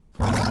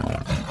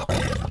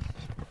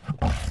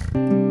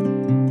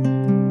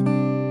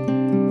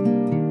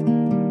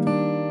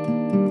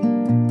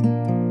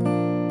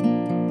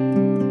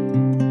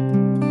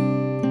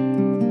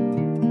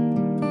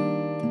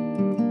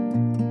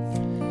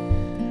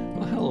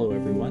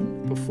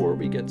Before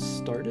we get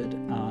started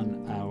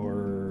on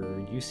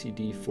our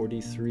UCD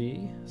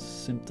 43,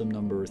 symptom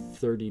number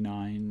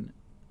 39,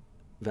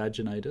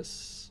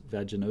 vaginitis,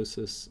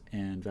 vaginosis,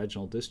 and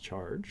vaginal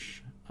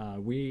discharge,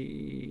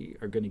 we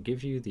are going to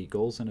give you the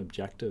goals and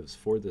objectives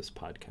for this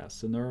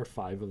podcast, and there are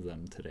 5 of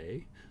them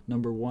today.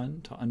 Number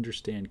 1, to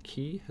understand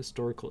key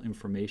historical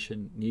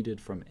information needed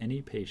from any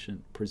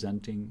patient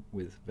presenting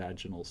with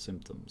vaginal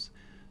symptoms.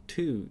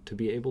 2, to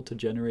be able to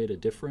generate a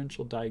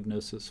differential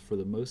diagnosis for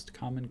the most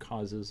common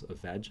causes of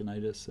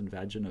vaginitis and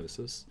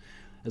vaginosis,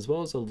 as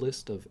well as a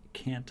list of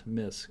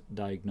can't-miss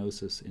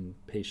diagnoses in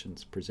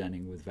patients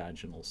presenting with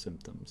vaginal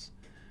symptoms.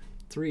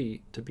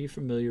 3, to be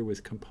familiar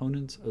with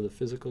components of the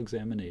physical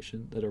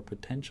examination that are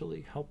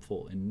potentially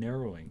helpful in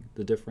narrowing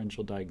the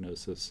differential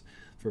diagnosis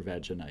for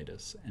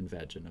vaginitis and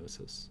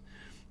vaginosis.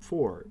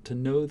 4, to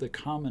know the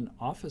common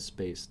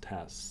office-based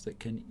tests that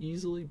can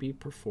easily be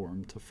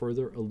performed to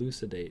further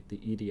elucidate the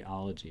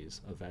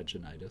etiologies of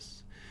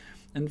vaginitis.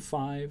 And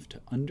 5, to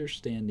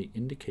understand the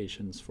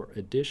indications for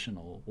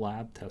additional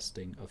lab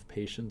testing of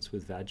patients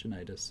with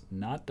vaginitis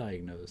not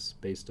diagnosed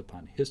based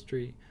upon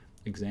history,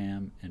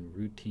 exam, and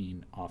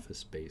routine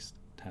office-based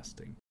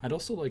testing. I'd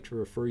also like to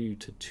refer you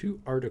to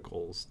 2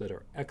 articles that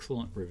are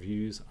excellent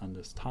reviews on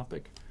this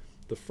topic.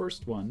 The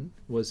first one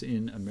was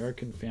in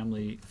American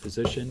Family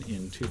Physician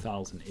in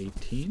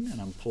 2018, and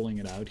I'm pulling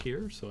it out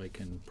here so I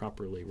can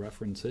properly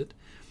reference it.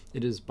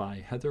 It is by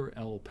Heather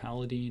L.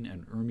 Paladine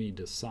and Urmi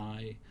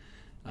Desai.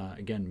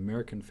 Again,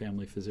 American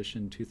Family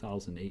Physician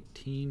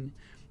 2018,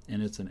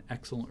 and it's an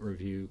excellent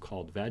review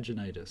called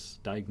Vaginitis,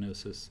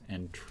 Diagnosis,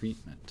 and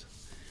Treatment.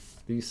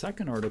 The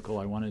second article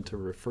I wanted to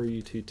refer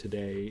you to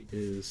today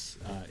is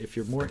if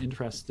you're more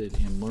interested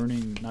in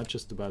learning not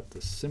just about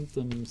the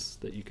symptoms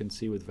that you can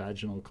see with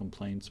vaginal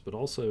complaints, but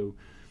also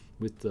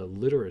with the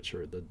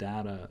literature, the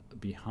data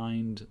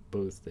behind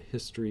both the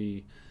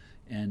history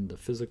and the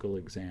physical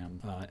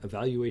exam.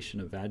 Evaluation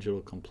of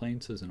Vaginal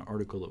Complaints is an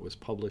article that was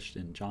published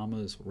in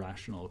JAMA's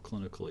Rational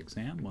Clinical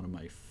Exam, one of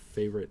my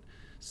favorite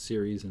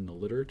series in the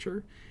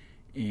literature.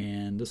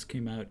 And this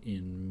came out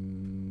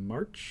in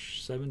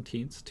March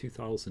 17th,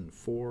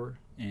 2004,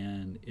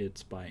 and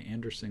it's by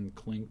Anderson,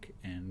 Klink,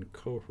 and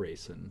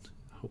Kohrason.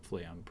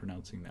 Hopefully I'm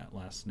pronouncing that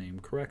last name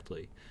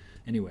correctly.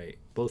 Anyway,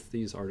 both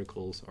these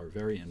articles are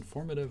very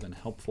informative and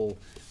helpful,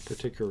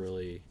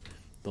 particularly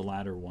the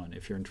latter one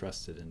if you're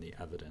interested in the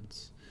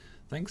evidence.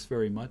 Thanks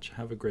very much.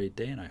 Have a great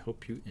day, and I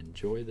hope you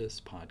enjoy this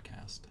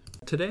podcast.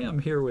 Today I'm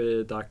here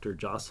with Dr.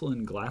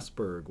 Jocelyn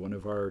Glassberg, one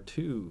of our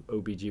 2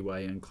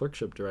 OBGYN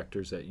clerkship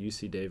directors at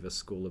UC Davis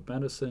School of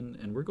Medicine,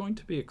 and we're going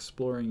to be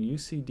exploring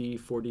UCD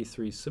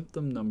 43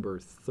 symptom number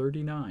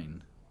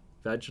 39,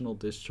 vaginal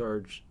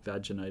discharge,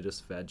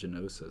 vaginitis,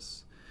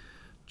 vaginosis.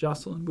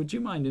 Jocelyn, would you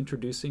mind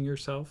introducing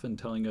yourself and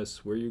telling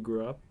us where you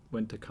grew up,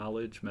 went to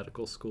college,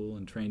 medical school,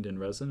 and trained in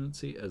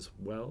residency, as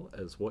well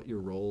as what your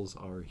roles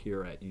are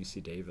here at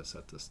UC Davis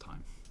at this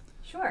time?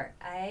 Sure.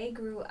 I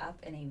grew up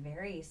in a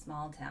very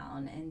small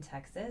town in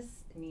Texas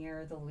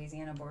near the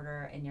Louisiana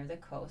border and near the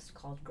coast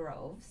called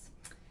Groves.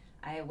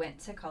 I went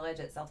to college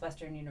at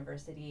Southwestern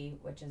University,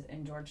 which is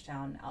in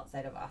Georgetown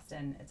outside of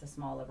Austin. It's a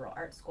small liberal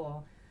arts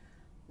school.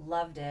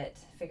 Loved it.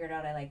 Figured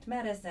out I liked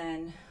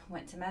medicine.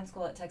 Went to med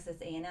school at Texas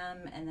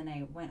A&M, and then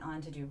I went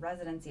on to do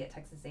residency at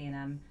Texas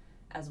A&M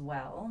as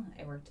well.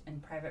 I worked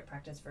in private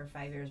practice for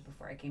 5 years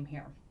before I came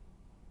here.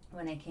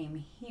 When I came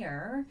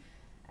here,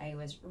 I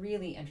was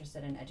really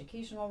interested in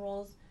educational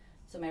roles.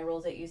 So my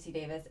roles at UC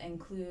Davis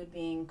include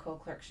being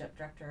co-clerkship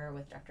director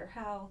with Dr.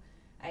 Howe.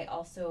 I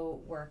also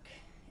work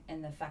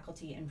in the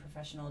faculty and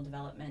professional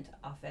development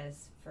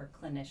office for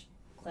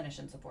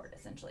clinician support,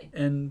 essentially.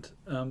 And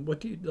what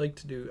do you like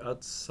to do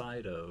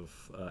outside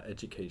of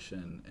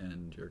education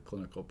and your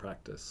clinical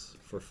practice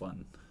for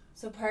fun?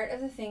 So part of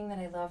the thing that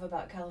I love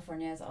about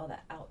California is all the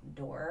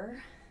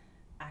outdoor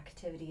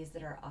activities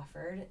that are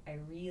offered. I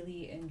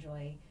really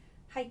enjoy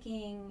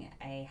hiking.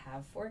 I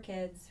have 4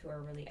 kids who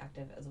are really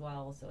active as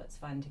well, so it's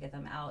fun to get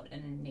them out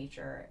and in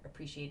nature,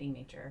 appreciating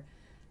nature,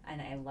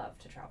 and I love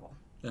to travel.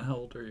 And how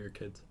old are your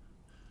kids?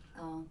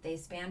 Oh, they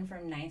span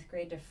from 9th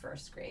grade to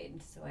 1st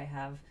grade, so I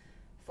have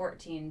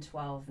 14,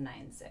 12,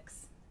 9,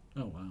 6.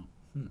 Oh,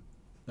 wow.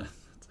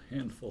 That's a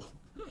handful.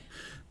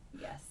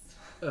 Yes.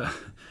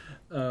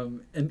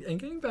 And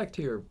getting back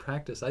to your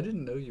practice, I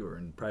didn't know you were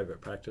in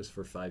private practice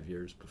for 5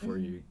 years before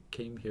you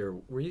came here.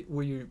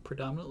 Were you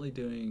predominantly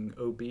doing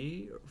OB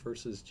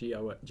versus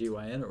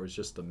GYN, or was it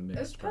just a mixed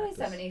It was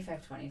probably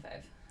practice?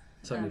 75-25.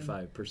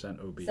 75%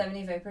 OB.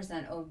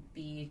 75% OB,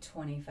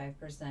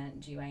 25%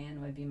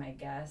 GYN would be my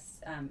guess,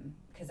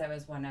 because I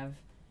was one of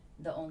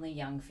the only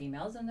young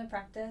females in the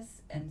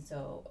practice, and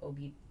so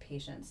OB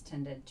patients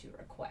tended to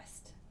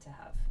request to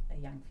have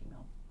a young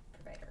female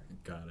provider.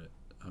 Got it.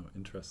 Oh,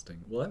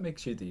 interesting. Well, that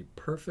makes you the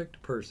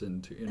perfect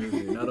person to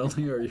interview. Not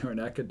only are you an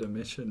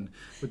academician,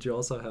 but you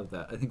also have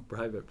that. I think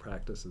private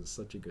practice is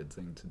such a good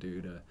thing to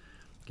do to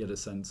get a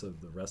sense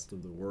of the rest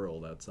of the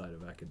world outside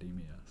of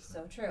academia.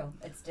 So true.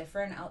 It's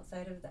different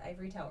outside of the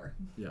ivory tower.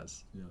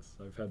 Yes,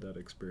 I've had that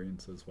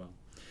experience as well.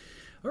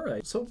 All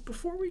right, so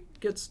before we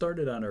get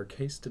started on our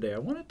case today, I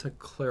wanted to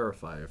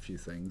clarify a few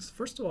things.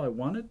 First of all, I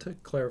wanted to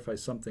clarify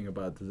something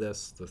about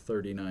this, the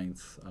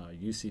 39th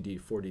UCD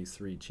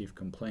 43 chief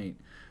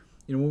complaint.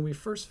 When we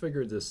first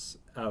figured this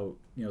out,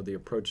 the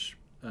approach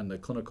and the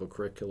clinical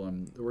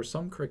curriculum, there were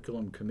some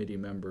curriculum committee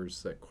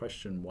members that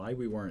questioned why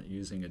we weren't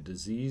using a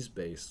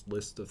disease-based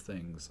list of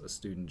things a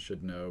student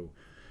should know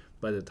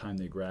by the time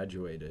they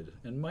graduated.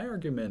 And my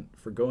argument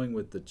for going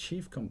with the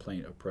chief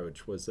complaint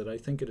approach was that I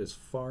think it is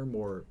far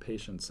more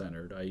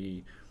patient-centered,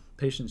 i.e.,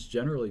 patients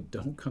generally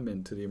don't come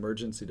into the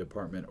emergency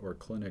department or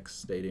clinics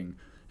stating,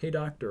 "Hey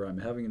doctor, I'm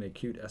having an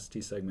acute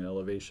ST segment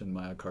elevation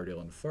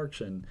myocardial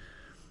infarction."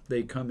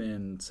 They come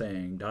in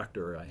saying,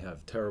 "Doctor, I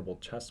have terrible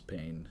chest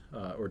pain,"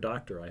 or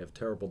 "Doctor, I have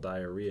terrible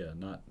diarrhea,"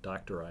 not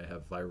 "Doctor, I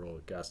have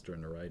viral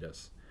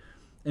gastroenteritis."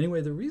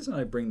 Anyway, the reason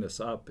I bring this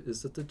up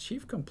is that the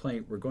chief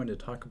complaint we're going to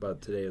talk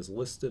about today is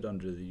listed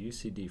under the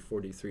UCD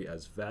 43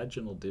 as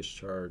vaginal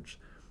discharge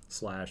 /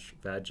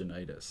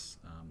 vaginitis.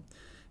 And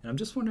I'm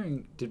just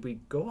wondering, did we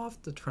go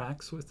off the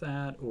tracks with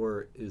that,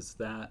 or is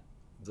that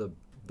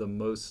the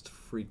most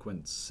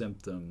frequent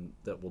symptom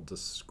that will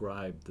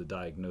describe the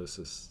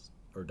diagnosis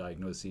or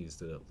diagnoses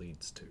that it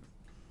leads to?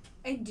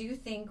 I do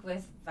think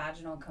with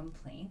vaginal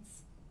complaints,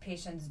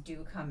 patients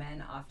do come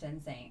in often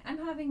saying, "I'm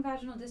having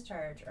vaginal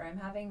discharge," or "I'm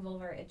having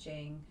vulvar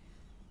itching,"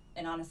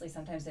 and honestly,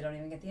 sometimes they don't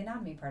even get the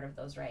anatomy part of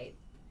those right.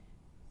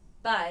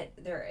 But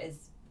there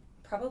is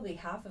probably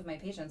half of my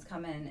patients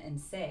come in and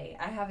say,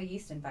 "I have a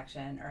yeast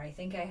infection," or "I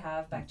think I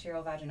have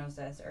bacterial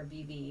vaginosis," or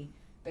BV,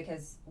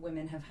 because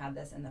women have had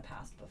this in the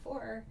past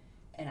before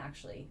and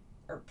actually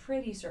are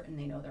pretty certain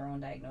they know their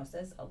own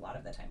diagnosis a lot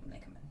of the time when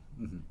they come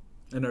in.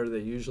 Mm-hmm. And are they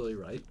usually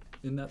right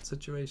in that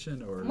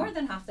situation? Or more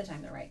than half the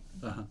time they're right.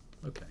 Uh-huh.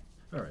 Okay.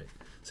 All right.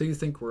 So you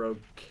think we're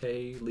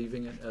okay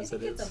leaving it as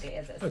it is? It's okay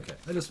as is. Okay.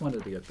 I just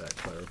wanted to get that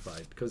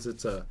clarified because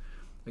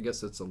I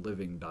guess it's a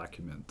living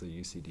document, the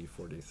UCD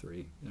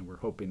 43, and we're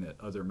hoping that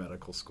other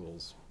medical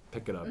schools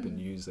pick it up and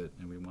use it,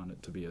 and we want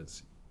it to be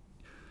as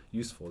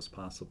useful as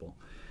possible.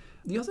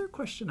 The other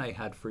question I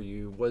had for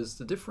you was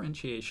the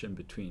differentiation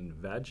between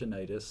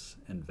vaginitis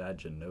and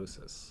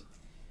vaginosis.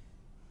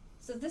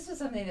 So this was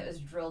something that was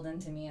drilled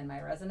into me in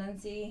my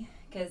residency,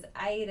 because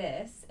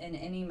itis in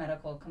any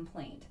medical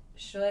complaint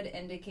should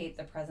indicate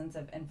the presence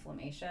of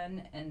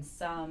inflammation and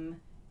some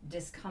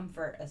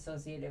discomfort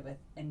associated with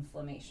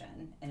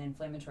inflammation and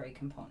inflammatory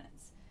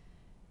components.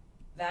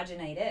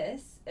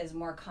 Vaginitis is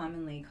more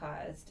commonly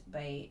caused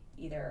by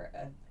either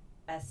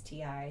a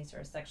STI, or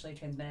a sexually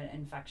transmitted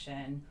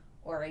infection,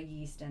 or a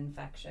yeast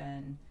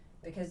infection,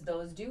 because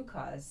those do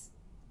cause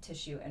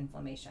tissue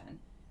inflammation.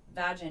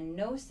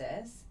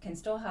 Vaginosis can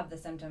still have the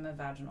symptom of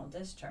vaginal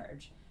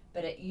discharge,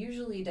 but it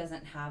usually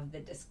doesn't have the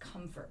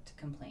discomfort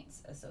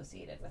complaints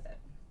associated with it.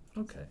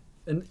 Okay.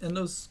 And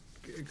those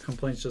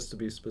complaints, just to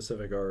be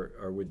specific,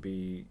 would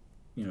be,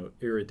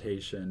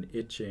 irritation,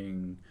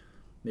 itching,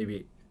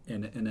 maybe,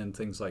 and then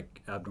things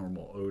like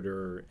abnormal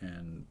odor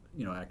and,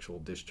 actual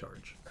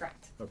discharge.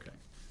 Correct. Okay.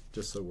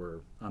 Just so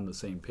we're on the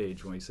same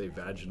page when we say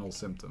vaginal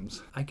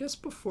symptoms. I guess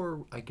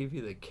before I give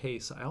you the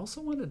case, I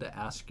also wanted to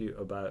ask you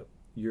about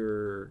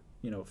your,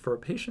 for a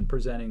patient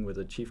presenting with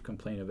a chief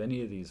complaint of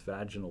any of these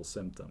vaginal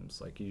symptoms,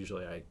 like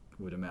usually I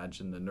would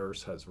imagine the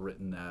nurse has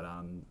written that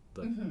on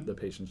the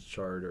patient's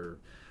chart or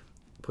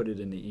put it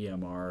in the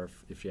EMR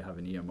if you have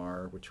an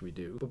EMR, which we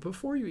do. But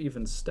before you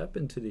even step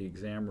into the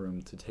exam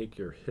room to take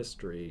your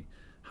history,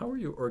 how are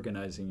you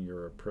organizing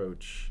your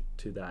approach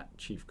to that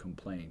chief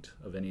complaint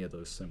of any of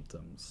those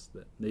symptoms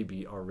that may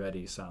be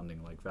already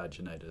sounding like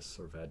vaginitis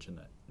or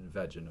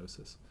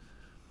vaginosis?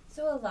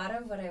 So a lot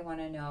of what I want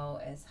to know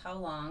is, how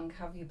long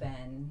have you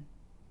been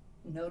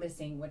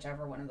noticing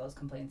whichever one of those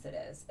complaints it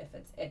is? If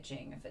it's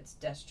itching, if it's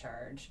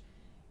discharge.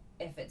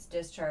 If it's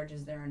discharge,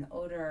 is there an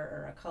odor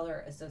or a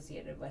color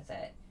associated with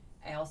it?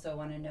 I also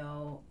want to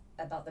know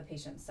about the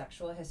patient's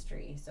sexual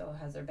history. So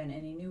has there been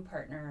any new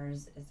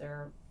partners? Is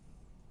there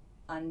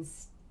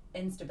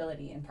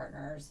instability in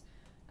partners?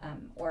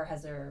 Or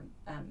has there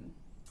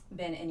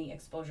been any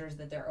exposures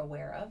that they're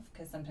aware of?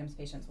 Because sometimes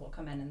patients will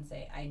come in and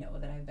say, "I know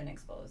that I've been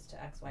exposed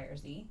to X, Y, or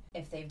Z."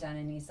 If they've done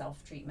any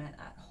self-treatment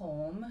at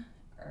home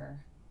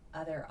or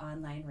other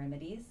online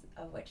remedies,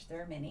 of which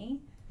there are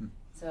many.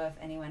 So if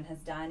anyone has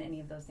done any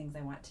of those things,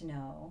 I want to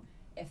know.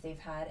 If they've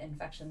had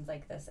infections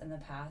like this in the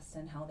past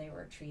and how they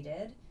were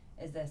treated.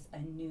 Is this a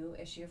new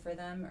issue for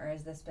them, or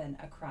has this been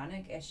a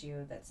chronic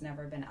issue that's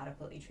never been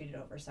adequately treated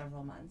over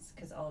several months?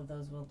 Because all of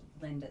those will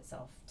lend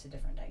itself to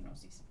different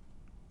diagnoses.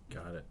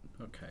 Got it.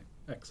 Okay.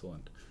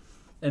 Excellent.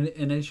 And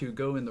as you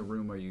go in the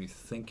room, are you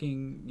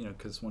thinking,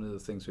 because one of the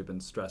things we've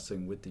been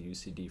stressing with the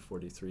UCD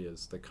 43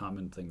 is the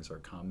common things are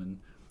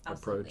common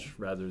Absolutely. approach,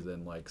 rather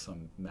than like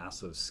some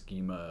massive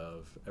schema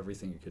of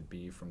everything it could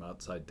be from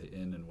outside to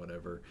in and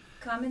whatever.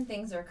 Common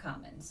things are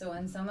common. So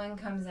when someone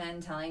comes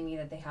in telling me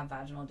that they have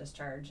vaginal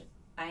discharge,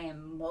 I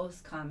am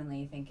most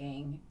commonly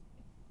thinking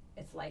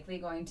it's likely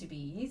going to be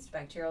yeast,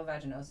 bacterial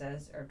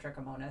vaginosis, or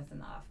trichomonas in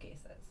the off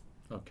cases.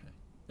 Okay.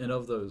 And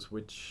of those,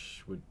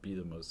 which would be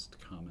the most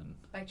common?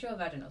 Bacterial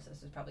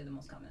vaginosis is probably the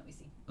most common that we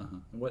see.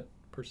 And what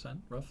percent,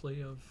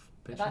 roughly, of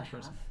patients? About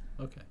half.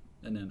 Okay.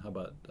 And then how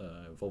about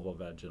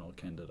vulvovaginal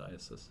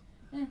candidiasis?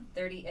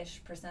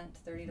 30-ish%,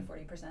 30 to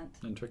 40%.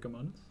 And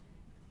trichomonas?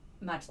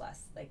 Much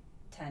less, like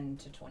 10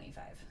 to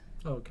 25.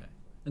 Oh, okay.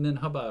 And then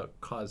how about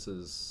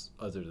causes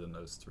other than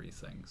those three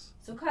things?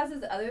 So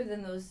causes other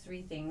than those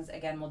three things,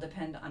 again, will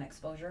depend on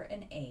exposure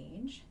and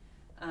age.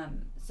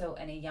 So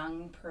in a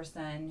young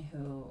person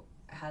who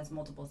has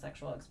multiple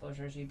sexual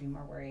exposures, you'd be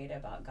more worried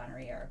about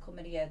gonorrhea or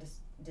chlamydia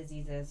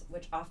diseases,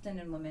 which often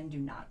in women do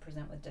not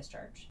present with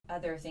discharge.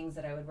 Other things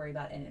that I would worry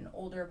about in an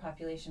older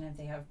population, if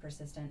they have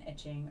persistent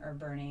itching or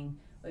burning,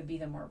 would be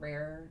the more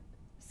rare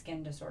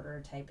skin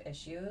disorder type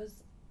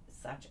issues,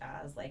 such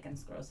as lichen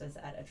sclerosus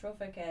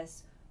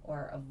atrophicus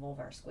or a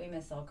vulvar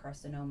squamous cell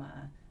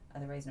carcinoma,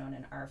 otherwise known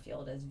in our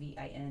field as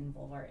VIN,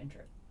 vulvar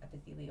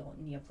intraepithelial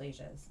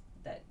neoplasias,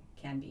 that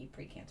can be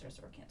precancerous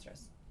or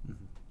cancerous.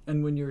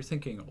 And when you're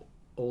thinking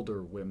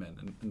older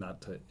women, and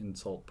not to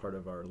insult part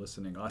of our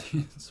listening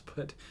audience,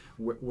 but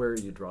where are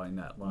you drawing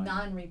that line?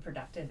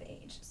 Non-reproductive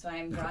age. So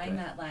I'm drawing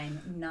that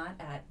line not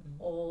at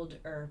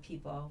older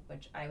people,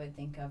 which I would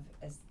think of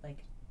as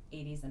like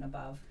 80s and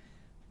above,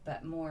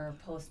 but more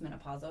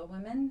postmenopausal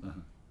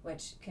women,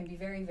 which can be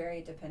very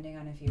varied depending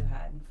on if you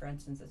had, for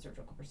instance, a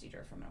surgical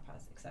procedure for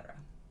menopause, etc.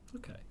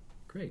 Okay,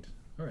 great.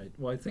 All right.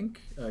 Well, I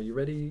think you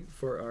ready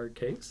for our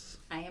case?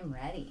 I am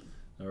ready.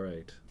 All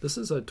right. This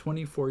is a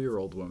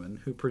 24-year-old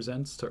woman who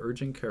presents to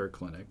urgent care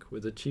clinic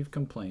with a chief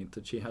complaint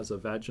that she has a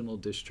vaginal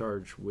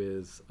discharge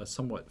with a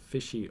somewhat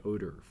fishy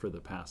odor for the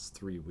past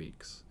 3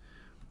 weeks.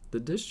 The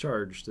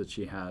discharge that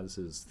she has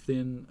is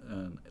thin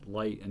and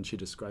light, and she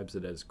describes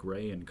it as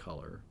gray in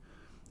color.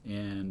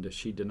 And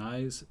she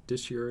denies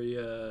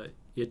dysuria,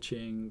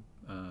 itching,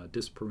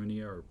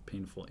 dyspareunia, or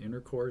painful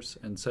intercourse,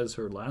 and says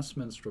her last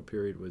menstrual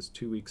period was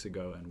 2 weeks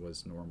ago and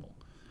was normal.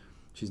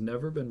 She's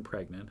never been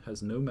pregnant,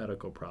 has no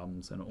medical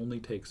problems, and only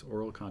takes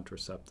oral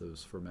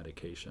contraceptives for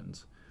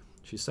medications.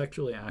 She's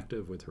sexually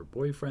active with her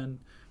boyfriend,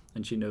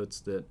 and she notes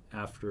that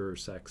after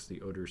sex,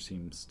 the odor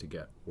seems to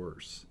get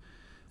worse.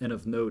 And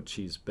of note,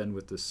 she's been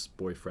with this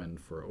boyfriend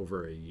for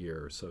over a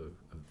year, so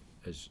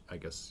as I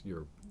guess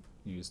you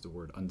used the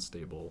word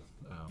unstable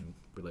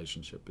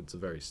relationship. It's a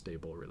very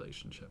stable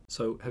relationship.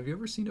 So have you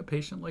ever seen a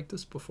patient like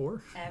this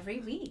before?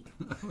 Every week.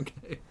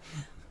 Okay.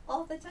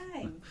 All the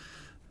time.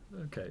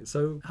 Okay,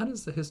 so how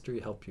does the history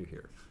help you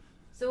here?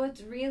 So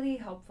what's really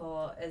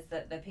helpful is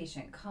that the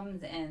patient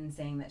comes in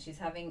saying that she's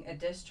having a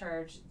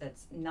discharge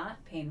that's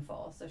not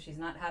painful, so she's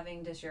not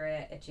having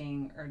dysuria,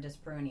 itching, or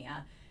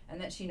dyspareunia, and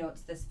that she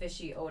notes this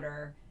fishy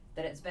odor,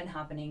 that it's been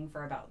happening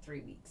for about 3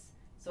 weeks.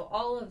 So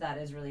all of that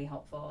is really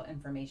helpful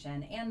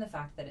information, and the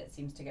fact that it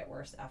seems to get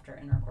worse after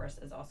intercourse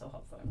is also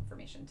helpful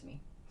information to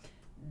me.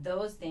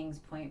 Those things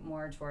point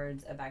more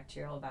towards a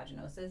bacterial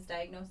vaginosis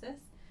diagnosis.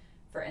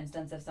 For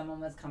instance, if someone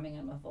was coming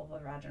in with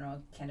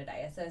vulvovaginal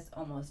candidiasis,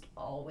 almost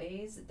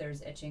always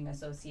there's itching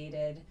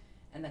associated,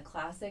 and the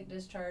classic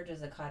discharge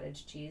is a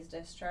cottage cheese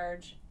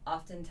discharge.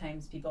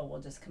 Oftentimes people will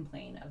just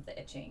complain of the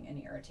itching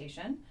and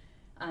irritation.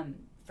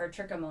 For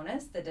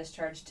trichomonas, the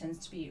discharge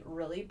tends to be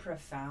really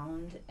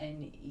profound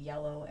and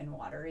yellow and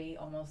watery,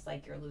 almost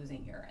like you're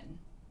losing urine.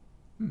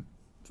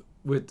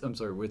 With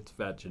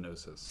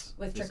vaginosis.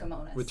 With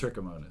trichomonas. With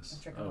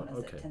trichomonas.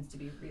 It tends to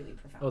be really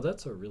profound. Oh,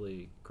 that's a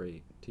really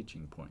great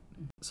teaching point.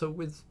 So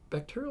with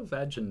bacterial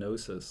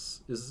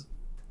vaginosis,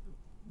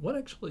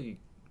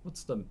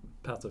 what's the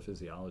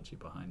pathophysiology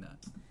behind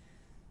that?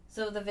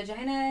 So the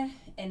vagina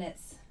in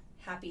its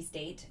happy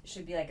state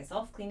should be like a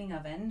self-cleaning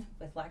oven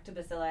with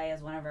lactobacilli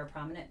as one of our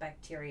prominent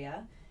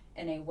bacteria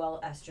in a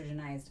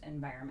well-estrogenized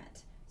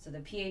environment. So the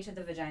pH of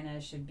the vagina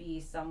should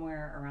be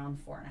somewhere around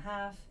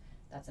 4.5.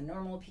 That's a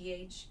normal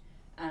pH.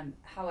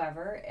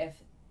 However,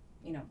 if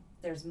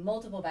there's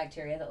multiple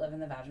bacteria that live in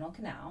the vaginal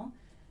canal,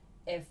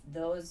 if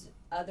those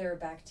other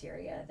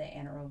bacteria, the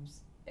anaerobes,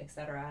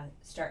 etc.,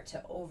 start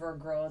to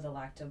overgrow the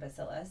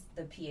lactobacillus,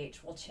 the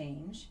pH will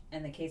change.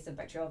 In the case of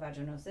bacterial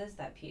vaginosis,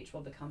 that pH will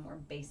become more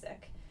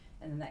basic,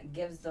 and then that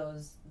gives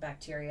those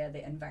bacteria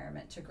the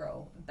environment to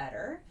grow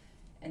better,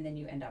 and then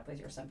you end up with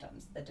your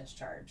symptoms: the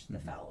discharge, the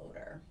foul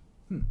odor.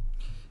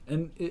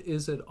 And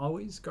is it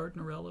always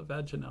Gardnerella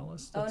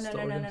vaginalis? Oh,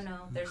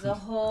 no. There's a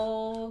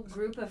whole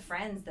group of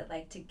friends that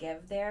like to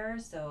give there.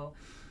 So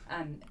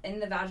in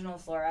the vaginal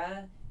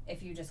flora,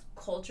 if you just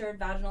cultured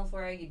vaginal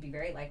flora, you'd be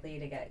very likely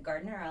to get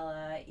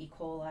Gardnerella, E.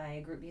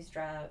 coli, Group B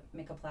strep,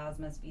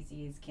 Mycoplasma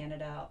species,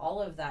 Candida.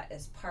 All of that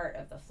is part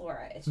of the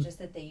flora. It's just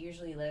that they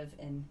usually live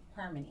in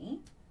harmony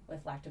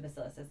with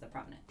Lactobacillus as the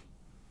prominent.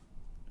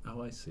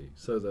 Oh, I see.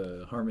 So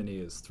the harmony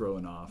is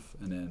thrown off,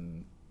 and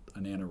then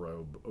an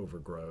anaerobe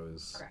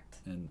overgrows. Correct.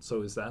 And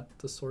so is that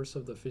the source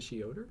of the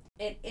fishy odor?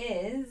 It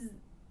is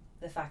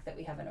the fact that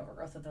we have an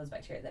overgrowth of those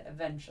bacteria that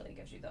eventually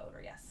gives you the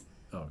odor, yes.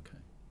 Oh, okay.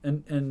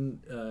 And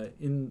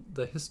in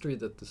the history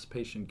that this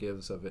patient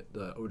gives of it,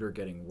 the odor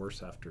getting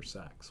worse after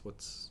sex,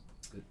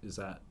 is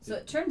that? So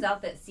it turns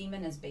out that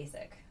semen is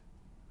basic.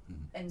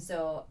 And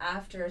so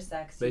after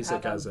sex,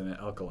 basic as in an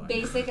alkaline.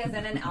 Basic as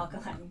in an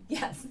alkaline.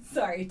 Yes,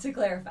 sorry to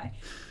clarify.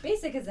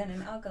 Basic as in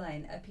an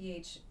alkaline, a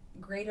pH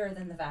greater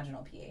than the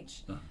vaginal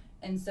pH.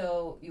 And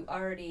so you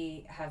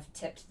already have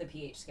tipped the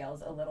pH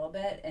scales a little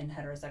bit in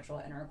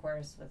heterosexual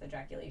intercourse with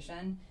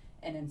ejaculation.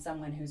 And in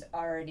someone who's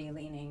already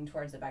leaning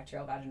towards a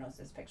bacterial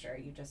vaginosis picture,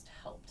 you just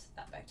helped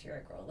that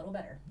bacteria grow a little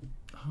better.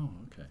 Oh,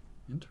 okay.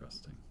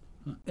 Interesting.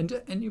 Huh.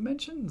 And you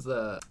mentioned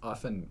the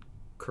often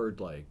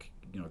curd-like,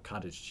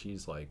 cottage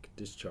cheese-like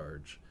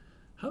discharge.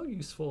 How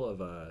useful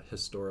of a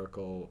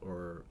historical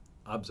or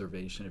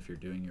observation, if you're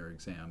doing your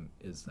exam,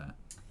 is that?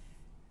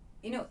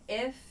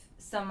 If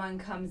someone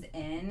comes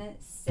in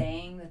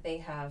saying that they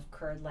have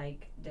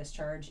curd-like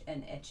discharge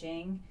and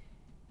itching,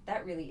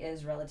 that really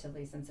is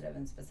relatively sensitive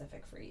and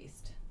specific for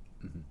yeast.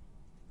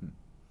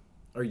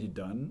 Are you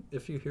done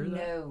if you hear that?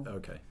 No.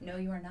 Okay. No,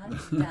 you are not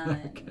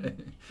done. Okay.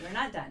 You're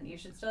not done. You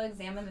should still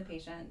examine the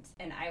patient,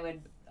 and I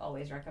would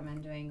always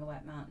recommend doing a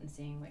wet mount and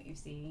seeing what you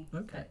see.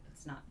 Okay. But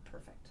it's not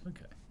perfect.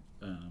 Okay.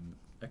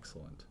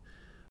 Excellent.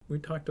 We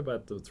talked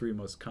about the three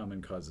most common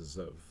causes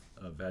of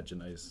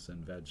vaginitis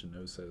and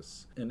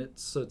vaginosis, and it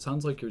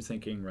sounds like you're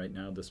thinking right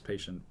now this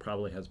patient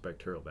probably has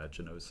bacterial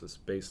vaginosis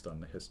based on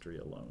the history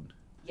alone.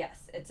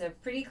 Yes, it's a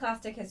pretty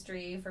classic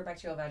history for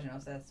bacterial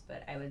vaginosis,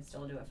 but I would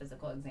still do a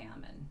physical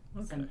exam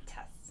and some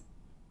tests.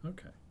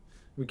 Okay.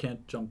 We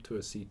can't jump to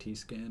a CT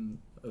scan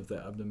of the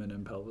abdomen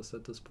and pelvis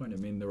at this point? I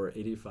mean, there were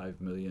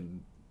 85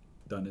 million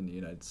done in the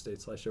United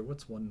States last year.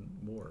 What's one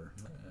more?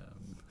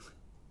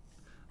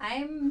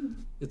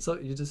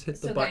 You just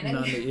hit the button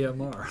on the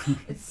EMR.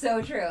 It's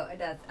so true. It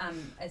does.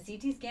 A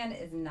CT scan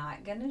is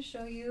not going to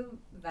show you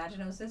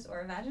vaginosis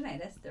or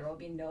vaginitis. There will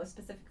be no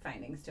specific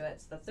findings to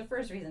it. So that's the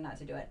first reason not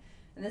to do it.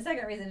 And the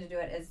second reason to do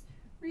it is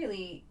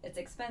really it's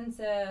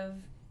expensive.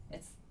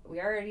 We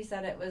already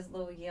said it was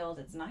low yield.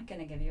 It's not going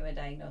to give you a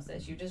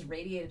diagnosis. You just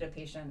radiated a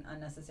patient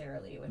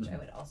unnecessarily, which I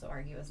would also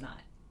argue is not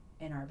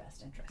in our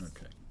best interest.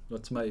 Okay.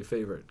 That's my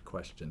favorite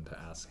question to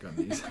ask on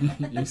these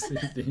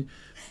UCD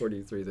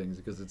 43 things,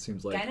 because it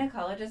seems like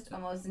gynecologists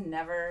almost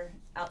never,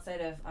 outside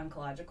of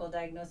oncological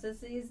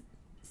diagnoses,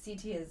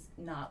 CT is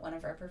not one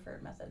of our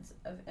preferred methods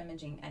of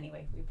imaging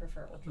anyway. We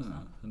prefer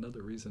ultrasound.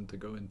 Another reason to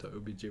go into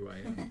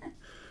OBGYN.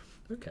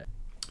 Okay.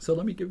 So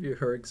let me give you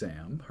her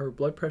exam. Her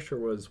blood pressure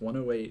was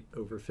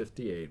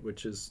 108/58,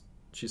 which is,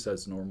 she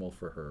says, normal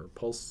for her.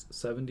 Pulse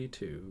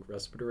 72,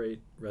 respiratory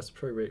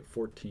rate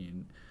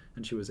 14,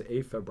 and she was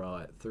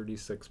afebrile at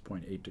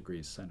 36.8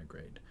 degrees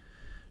centigrade.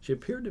 She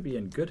appeared to be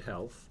in good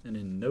health and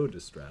in no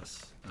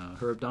distress.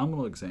 Her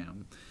abdominal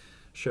exam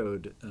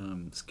showed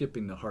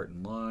skipping the heart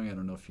and lung. I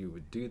don't know if you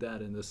would do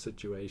that in this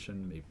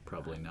situation, maybe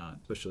probably not,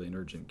 especially in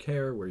urgent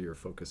care where you're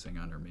focusing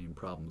on her main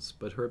problems.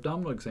 But her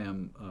abdominal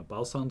exam,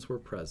 bowel sounds were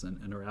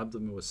present, and her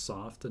abdomen was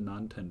soft and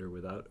non-tender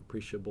without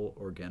appreciable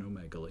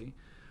organomegaly.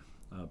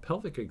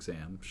 Pelvic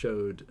exam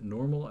showed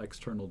normal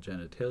external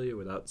genitalia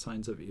without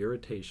signs of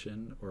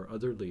irritation or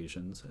other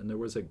lesions, and there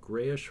was a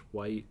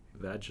grayish-white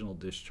vaginal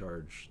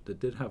discharge that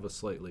did have a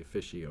slightly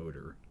fishy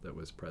odor that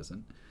was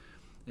present.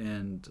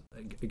 And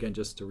again,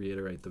 just to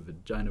reiterate, the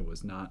vagina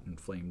was not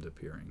inflamed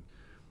appearing.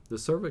 The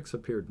cervix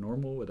appeared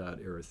normal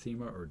without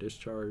erythema or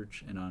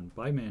discharge, and on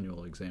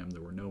bimanual exam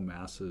there were no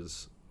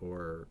masses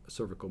or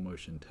cervical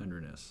motion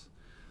tenderness.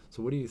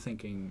 So what are you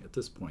thinking at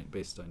this point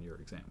based on your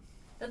exam?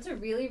 That's a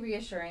really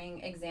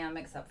reassuring exam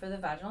except for the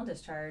vaginal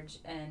discharge,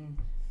 and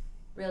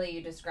really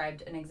you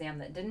described an exam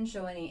that didn't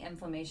show any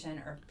inflammation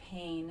or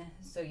pain,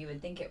 so you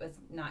would think it was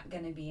not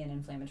going to be an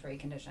inflammatory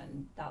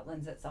condition. That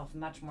lends itself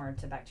much more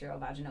to bacterial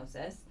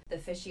vaginosis. The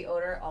fishy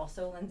odor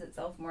also lends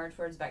itself more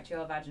towards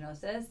bacterial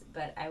vaginosis,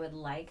 but I would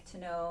like to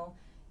know,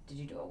 did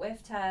you do a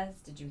whiff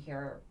test? Did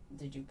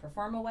you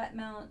perform a wet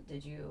mount?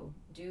 Did you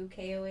do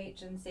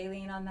KOH and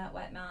saline on that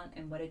wet mount?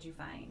 And what did you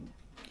find?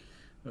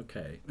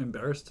 Okay,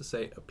 embarrassed to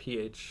say a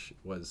pH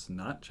was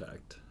not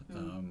checked,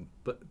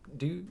 but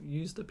do you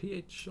use the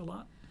pH a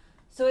lot?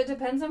 So it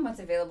depends on what's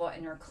available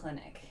in your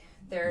clinic.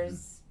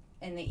 There's,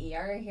 in the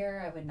ER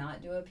here, I would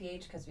not do a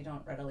pH because we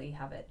don't readily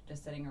have it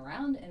just sitting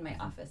around. In my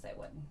office, I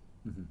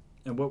would.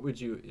 And what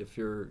would you, if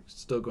you're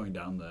still going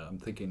down I'm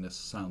thinking this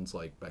sounds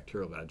like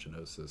bacterial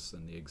vaginosis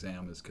and the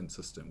exam is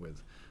consistent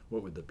with,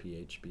 what would the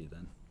pH be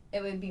then?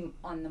 It would be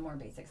on the more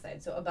basic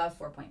side, so above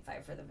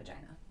 4.5 for the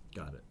vagina.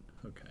 Got it,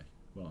 okay.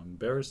 Well, I'm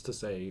embarrassed to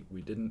say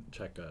we didn't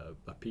check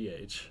a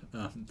pH.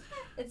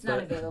 It's not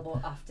available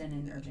often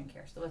in urgent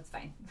care, so it's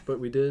fine. But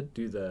we did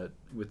do that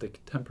with the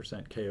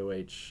 10%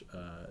 KOH,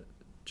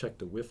 check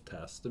the whiff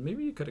test. And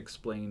maybe you could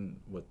explain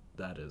what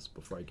that is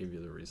before I give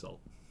you the result.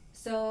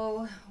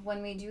 So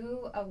when we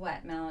do a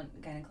wet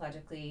mount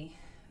gynecologically,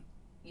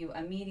 you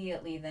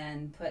immediately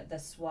then put the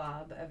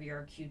swab of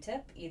your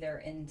Q-tip either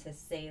into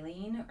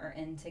saline or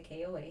into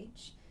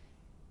KOH.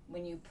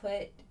 When you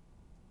put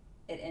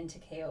it into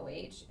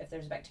KOH, if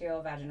there's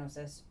bacterial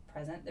vaginosis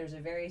present, there's a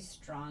very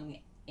strong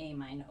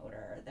amine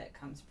odor that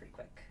comes pretty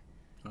quick.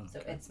 Okay. So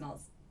it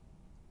smells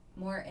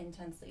more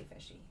intensely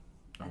fishy.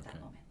 at that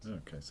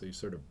moment. Okay, so you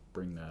sort of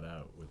bring that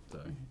out with the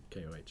Mhm.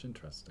 KOH.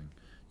 Interesting.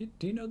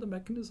 Do you know the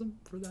mechanism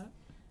for that?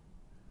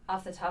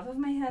 Off the top of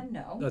my head,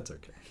 no. That's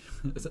okay.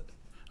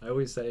 I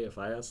always say if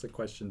I ask the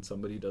question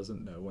somebody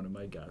doesn't know, one of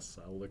my guests,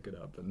 I'll look it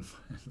up and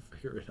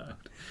figure it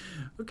out.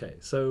 Okay,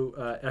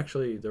 so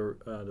actually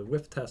the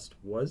whiff test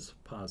was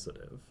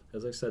positive.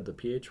 As I said, the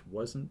pH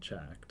wasn't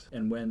checked.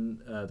 And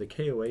when the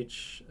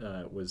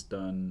KOH was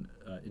done,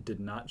 it did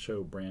not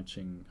show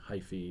branching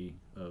hyphae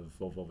of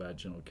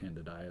vulvovaginal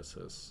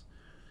candidiasis.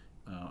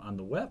 On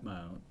the wet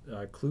mount,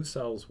 clue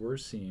cells were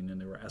seen, and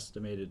they were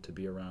estimated to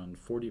be around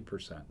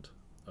 40%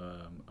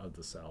 of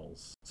the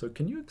cells. So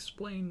can you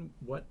explain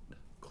what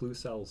clue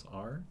cells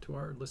are to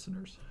our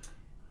listeners?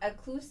 A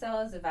clue cell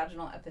is a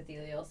vaginal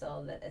epithelial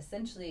cell that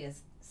essentially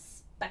is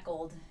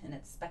speckled, and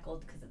it's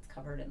speckled because it's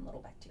covered in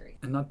little bacteria.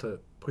 And not to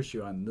push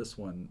you on this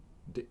one,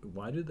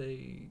 why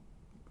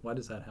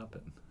does that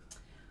happen?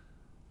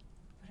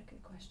 What a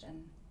good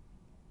question.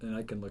 And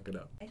I can look it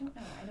up. I don't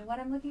know. I know what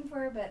I'm looking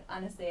for, but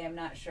honestly, I'm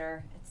not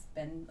sure. It's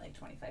been like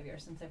 25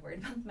 years since I've worried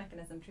about the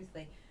mechanism,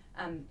 truthfully.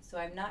 So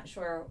I'm not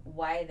sure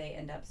why they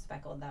end up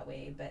speckled that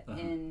way, but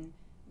in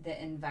the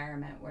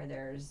environment where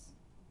there's,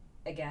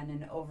 again,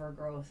 an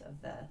overgrowth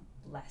of the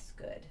less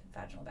good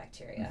vaginal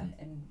bacteria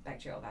and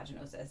bacterial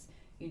vaginosis,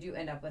 you do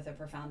end up with a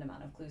profound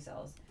amount of clue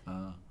cells.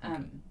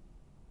 Okay.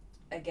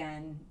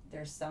 Again,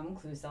 there's some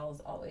clue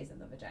cells always in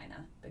the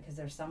vagina because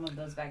there's some of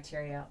those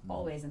bacteria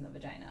always in the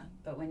vagina.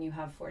 But when you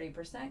have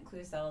 40%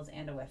 clue cells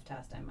and a whiff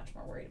test, I'm much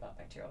more worried about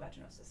bacterial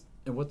vaginosis.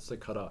 And what's the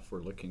cutoff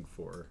we're looking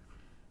for?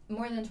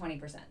 More than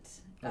 20%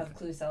 of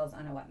clue cells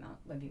on a wet mount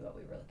would be what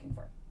we were looking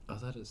for. Oh,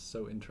 that is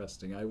so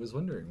interesting. I was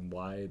wondering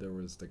why there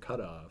was the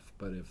cutoff,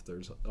 but if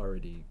there's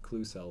already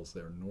clue cells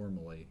there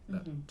normally,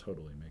 that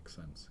totally makes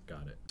sense.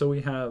 Got it. So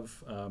we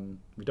have,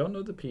 we don't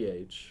know the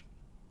pH.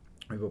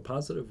 We have a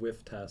positive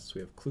whiff test.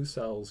 We have clue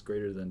cells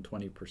greater than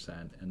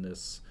 20%, and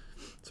this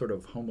sort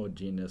of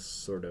homogeneous,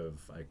 sort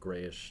of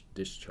grayish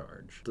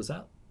discharge. Does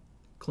that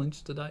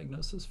clinch the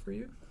diagnosis for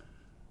you?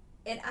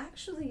 It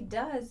actually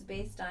does,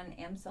 based on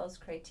AMCEL's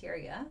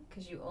criteria,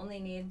 because you only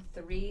need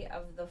 3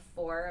 of the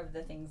 4 of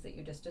the things that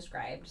you just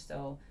described.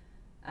 So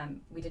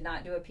we did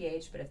not do a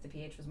pH, but if the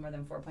pH was more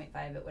than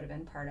 4.5, it would have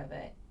been part of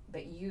it.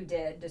 But you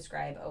did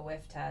describe a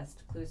whiff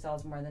test, clue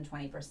cells more than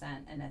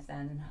 20%, and a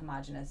thin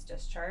homogeneous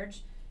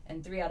discharge.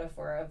 And 3 out of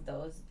 4 of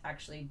those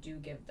actually do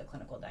give the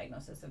clinical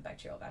diagnosis of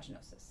bacterial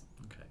vaginosis.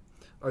 Okay.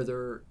 Are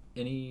there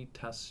any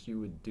tests you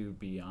would do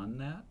beyond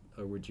that,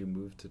 or would you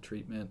move to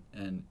treatment?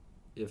 And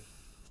if,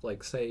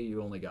 like, say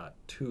you only got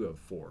 2 of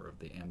 4 of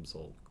the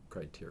AMSL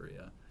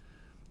criteria,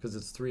 because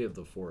it's 3 of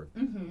the 4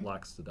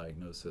 locks the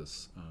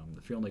diagnosis.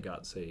 If you only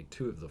got, say,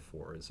 2 of the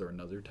 4, is there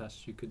another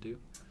test you could do?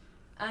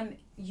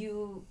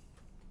 You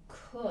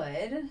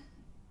could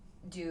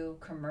do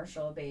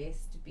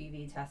commercial-based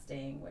BV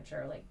testing, which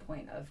are like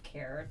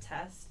point-of-care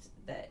tests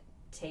that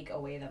take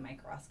away the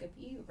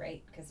microscopy,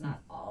 right? Because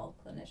not all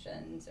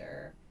clinicians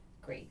are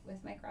great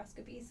with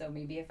microscopy. So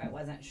maybe if I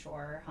wasn't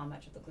sure how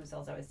much of the clue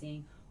cells I was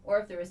seeing, or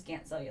if there was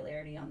scant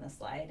cellularity on the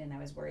slide and I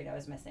was worried I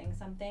was missing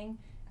something,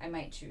 I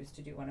might choose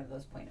to do one of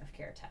those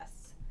point-of-care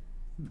tests.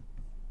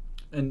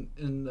 And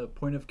in the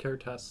point-of-care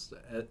tests,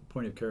 at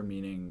point-of-care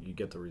meaning you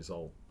get the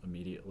result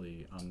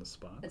immediately on the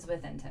spot? It's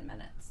within 10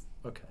 minutes.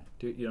 Okay.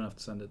 You don't have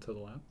to send it to the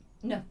lab?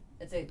 No.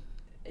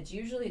 It's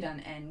usually done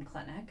in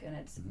clinic, and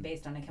it's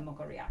based on a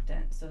chemical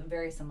reactant, so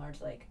very similar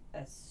to like a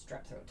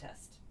strep throat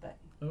test, but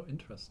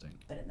interesting.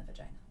 But in the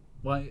vagina.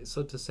 Why?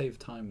 So to save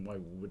time, why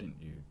wouldn't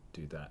you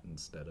do that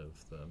instead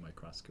of the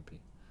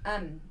microscopy?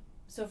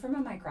 So from a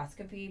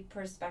microscopy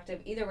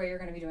perspective, either way, you're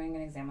going to be doing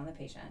an exam on the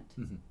patient.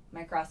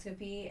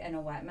 Microscopy and a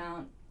wet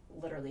mount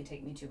literally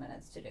take me 2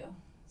 minutes to do.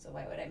 So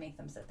why would I make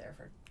them sit there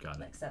for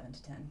like 7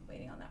 to 10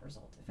 waiting on that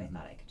result if I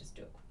thought I could just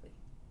do it quickly?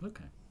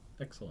 Okay.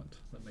 Excellent.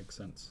 That makes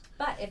sense.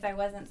 But if I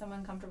wasn't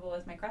someone comfortable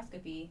with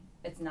microscopy,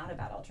 it's not a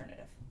bad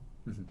alternative.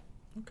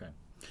 Okay.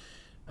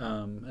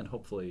 And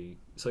hopefully,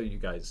 so you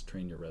guys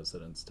train your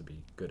residents to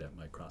be good at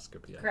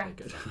microscopy.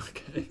 Correct. I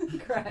take it. Okay.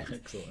 Correct.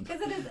 Excellent.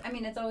 Because it is, I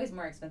mean, it's always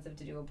more expensive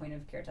to do a point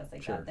of care test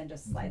like that than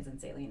just slides and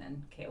saline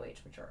and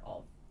KOH, which are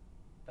all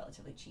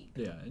relatively cheap.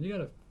 Yeah, and you got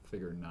to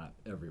figure not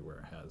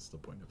everywhere has the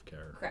point of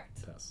care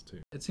test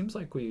too. It seems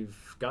like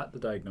we've got the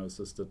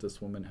diagnosis that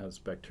this woman has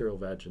bacterial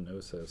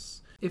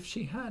vaginosis. If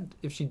she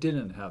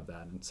didn't have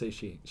that, and say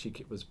she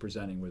was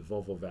presenting with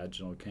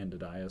vulvovaginal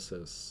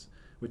candidiasis,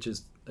 which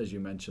is, as you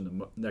mentioned,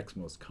 the next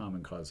most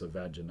common cause of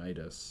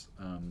vaginitis,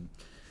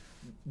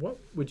 what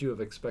would you have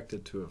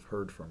expected to have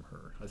heard from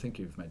her? I think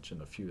you've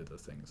mentioned a few of the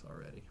things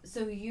already.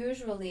 So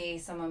usually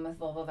someone with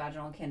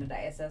vulvovaginal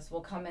candidiasis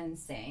will come in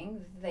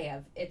saying they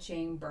have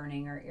itching,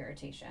 burning, or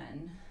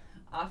irritation.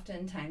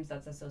 Oftentimes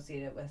that's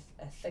associated with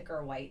a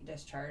thicker white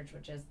discharge,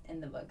 which is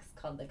in the books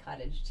called the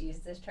cottage cheese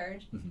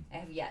discharge. I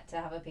have yet to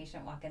have a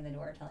patient walk in the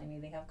door telling me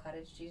they have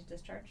cottage cheese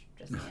discharge,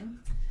 just saying.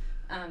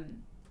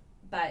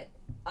 But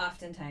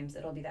oftentimes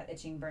it'll be that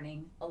itching,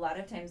 burning. A lot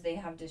of times they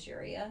have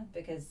dysuria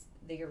because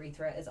the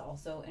urethra is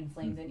also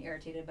inflamed and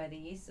irritated by the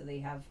yeast, so they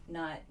have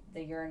not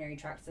the urinary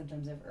tract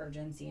symptoms of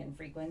urgency and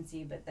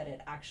frequency, but that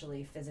it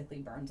actually physically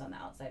burns on the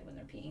outside when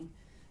they're peeing.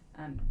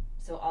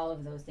 So all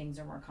of those things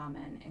are more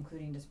common,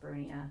 including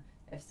dyspareunia,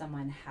 if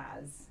someone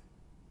has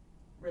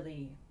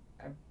really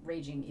a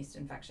raging yeast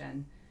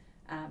infection.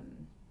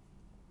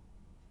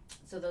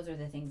 So those are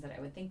the things that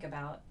I would think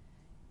about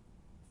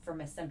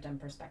from a symptom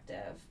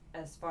perspective.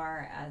 As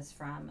far as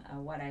from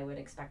what I would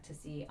expect to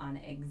see on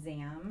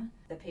exam,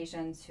 the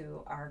patients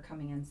who are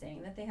coming in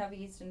saying that they have a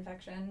yeast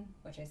infection,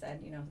 which I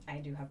said, I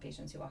do have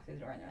patients who walk through the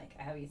door and they're like,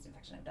 I have a yeast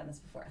infection, I've done this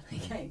before.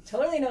 Like, I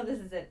totally know this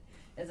is it,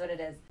 is what it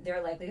is.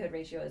 Their likelihood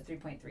ratio is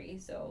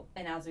 3.3. So,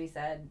 and as we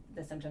said,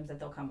 the symptoms that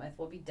they'll come with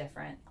will be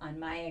different. On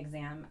my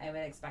exam, I would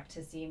expect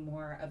to see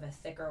more of a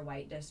thicker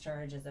white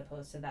discharge as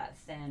opposed to that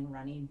thin,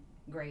 runny,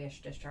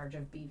 grayish discharge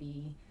of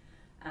BV.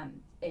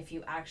 If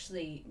you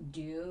actually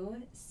do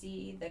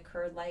see the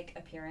curd-like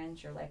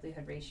appearance, your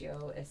likelihood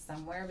ratio is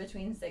somewhere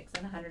between 6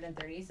 and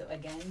 130. So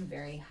again,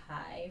 very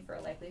high for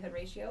a likelihood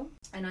ratio.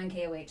 And on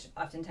KOH,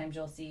 oftentimes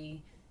you'll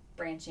see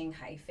branching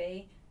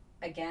hyphae.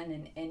 Again,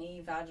 in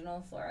any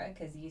vaginal flora,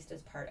 because yeast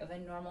is part of a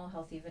normal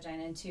healthy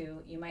vagina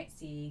too, you might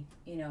see,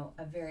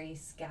 a very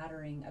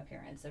scattering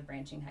appearance of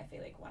branching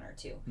hyphae, like 1 or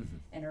 2.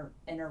 Mm-hmm.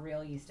 In a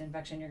real yeast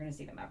infection, you're going to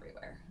see them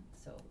everywhere.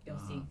 So you'll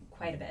see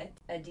quite a bit.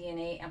 A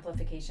DNA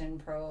amplification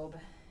probe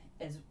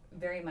is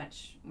very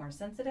much more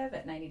sensitive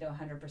at 90 to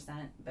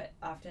 100%, but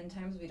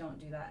oftentimes we don't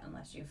do that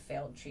unless you've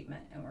failed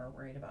treatment and we're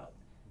worried about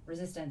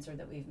resistance or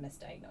that we've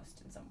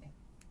misdiagnosed in some way.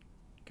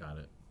 Got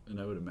it. And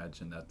I would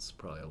imagine that's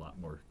probably a lot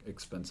more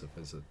expensive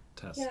as a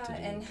test to do. Yeah,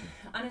 and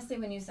honestly,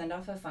 when you send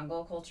off a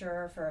fungal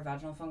culture for a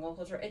vaginal fungal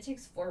culture, it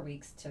takes 4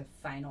 weeks to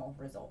final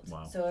result.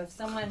 Wow. So if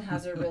someone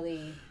has a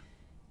really,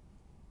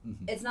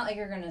 it's not like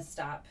you're going to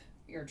stop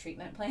your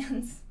treatment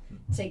plans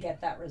to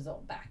get that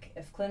result back.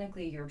 If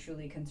clinically you're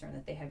truly concerned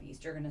that they have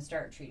yeast, you're going to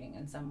start treating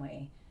in some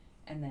way,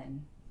 and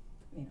then,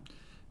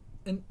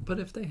 But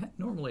if they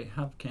normally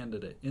have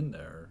Candida in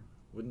there,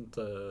 wouldn't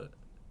the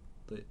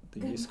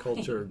yeast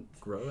culture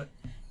grow it?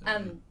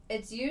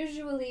 It's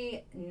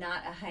usually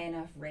not a high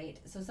enough rate.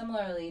 So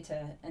similarly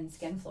to in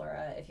skin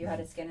flora, if you had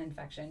a skin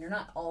infection, you're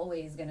not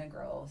always going to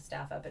grow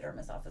staph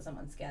epidermis off of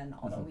someone's skin,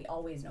 although we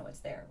always know it's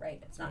there,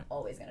 right? It's not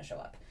always going to show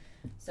up.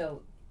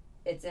 So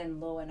it's in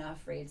low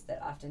enough rates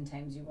that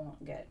oftentimes you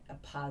won't get a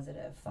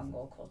positive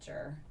fungal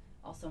culture.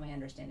 Also, my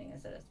understanding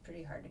is that it's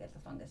pretty hard to get the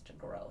fungus to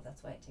grow.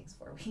 That's why it takes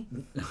 4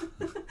 weeks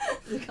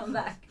to come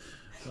back.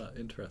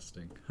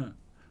 Interesting. Huh.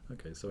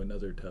 Okay, so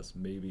another test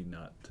maybe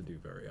not to do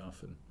very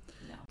often.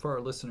 No. For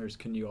our listeners,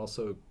 can you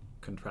also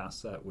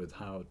contrast that with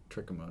how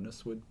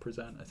trichomonas would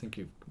present? I think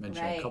you've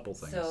mentioned a couple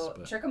things. So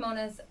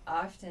trichomonas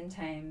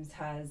oftentimes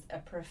has a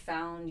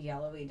profound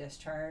yellowy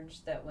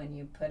discharge that when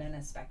you put in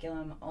a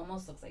speculum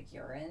almost looks like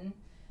urine,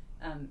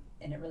 and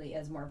it really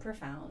is more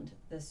profound.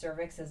 The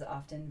cervix is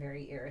often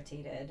very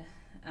irritated,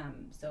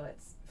 so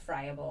it's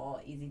friable,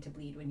 easy to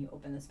bleed when you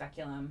open the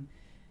speculum.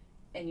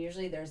 And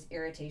usually there's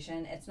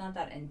irritation. It's not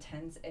that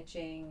intense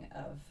itching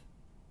of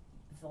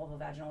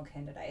vulvovaginal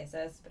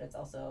candidiasis, but it's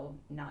also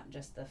not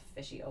just the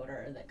fishy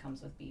odor that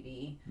comes with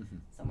BV,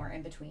 somewhere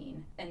in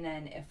between. And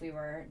then if we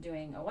were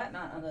doing a wet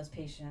mount on those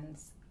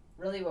patients,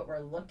 really what we're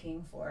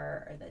looking for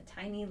are the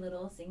tiny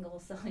little single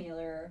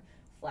cellular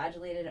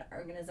flagellated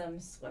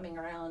organisms swimming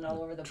around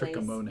all over the place.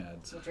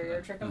 Trichomonads. Which are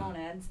your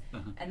trichomonads.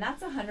 And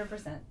that's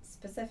 100%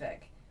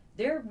 specific.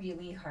 They're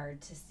really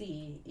hard to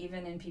see,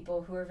 even in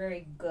people who are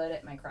very good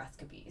at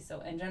microscopy.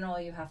 So in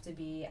general, you have to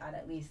be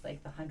at least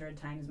like the 100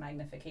 times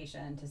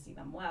magnification to see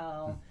them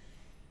well.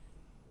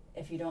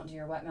 If you don't do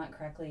your wet mount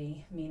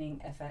correctly, meaning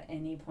if at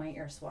any point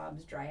your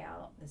swabs dry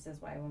out, this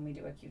is why when we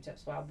do a Q-tip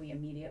swab, we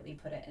immediately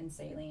put it in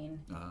saline.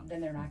 Then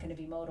they're not going to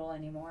be modal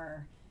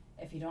anymore.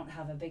 If you don't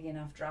have a big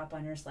enough drop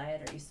on your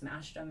slide or you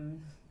smashed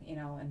them,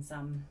 in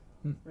some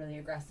really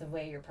aggressive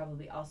way, you're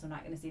probably also not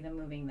going to see them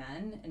moving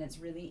then, and it's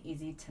really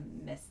easy to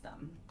miss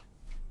them.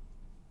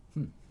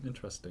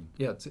 Interesting.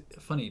 Yeah, it's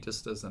funny,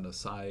 just as an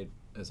aside,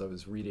 as I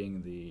was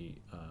reading the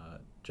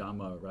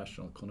JAMA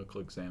Rational Clinical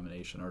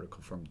Examination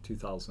article from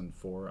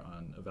 2004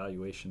 on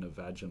evaluation of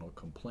vaginal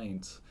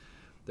complaints,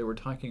 they were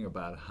talking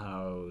about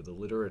how the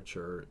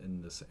literature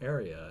in this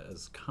area,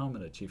 as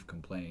common a chief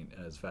complaint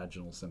as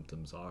vaginal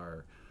symptoms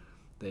are,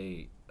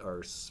 they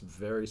are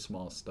very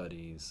small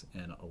studies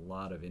and a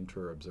lot of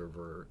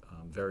inter-observer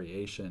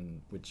variation,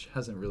 which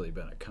hasn't really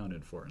been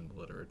accounted for in the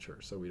literature.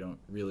 So we don't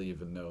really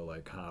even know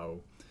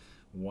how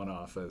one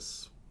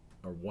office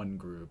or one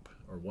group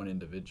or one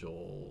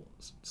individual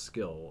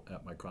skill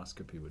at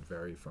microscopy would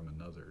vary from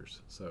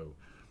another's. So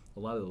a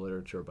lot of the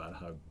literature about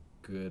how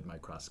good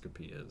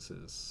microscopy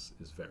is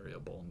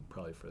variable, and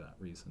probably for that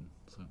reason.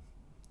 So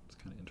it's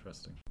kind of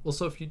interesting. Well,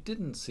 so if you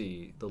didn't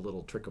see the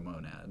little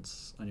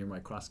trichomonads on your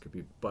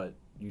microscopy, but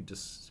you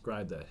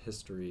described the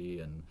history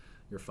and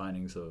your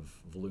findings of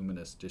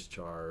voluminous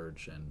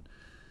discharge and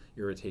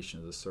irritation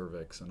of the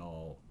cervix and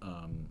all,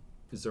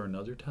 is there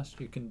another test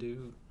you can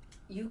do?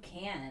 You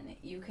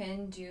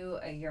can do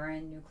a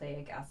urine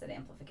nucleic acid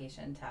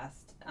amplification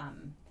test,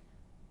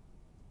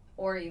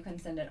 or you can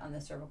send it on the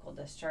cervical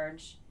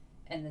discharge,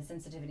 and the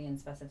sensitivity and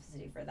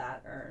specificity for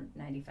that are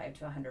 95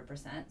 to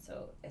 100%,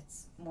 so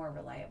it's more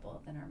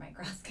reliable than our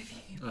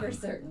microscopy for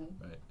certain.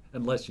 Right.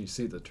 Unless you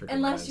see the trichomonads.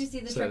 Unless you see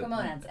the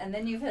trichomonads, and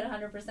then you've hit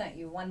 100%,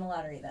 you've won the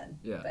lottery then.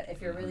 Yeah. But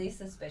if you're really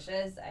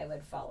suspicious, I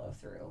would follow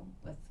through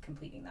with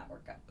completing that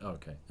workup.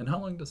 Okay. And how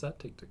long does that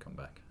take to come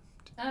back?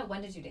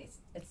 1 to 2 days.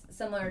 It's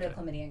similar to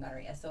chlamydia and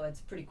gonorrhea, so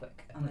it's pretty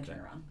quick on the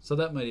turnaround. So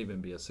that might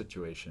even be a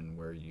situation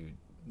where you,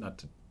 not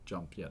to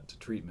jump yet to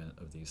treatment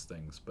of these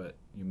things, but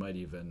you might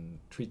even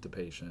treat the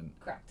patient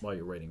Correct. while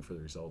you're waiting for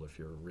the result if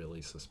you're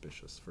really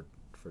suspicious for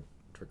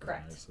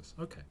trichomoniasis.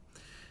 Okay,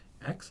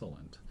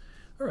 excellent.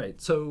 All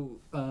right, so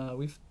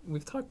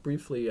we've talked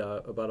briefly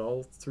about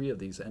all three of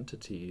these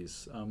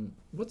entities.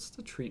 What's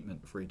the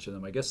treatment for each of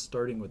them? I guess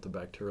starting with the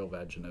bacterial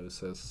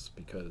vaginosis,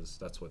 because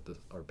that's what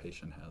our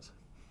patient has.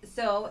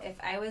 So if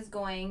I was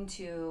going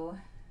to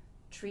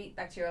treat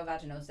bacterial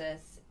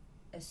vaginosis,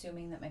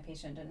 assuming that my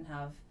patient didn't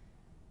have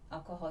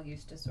alcohol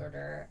use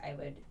disorder, I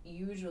would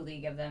usually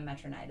give them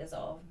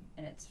metronidazole,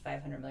 and it's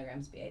 500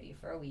 milligrams BID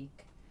for a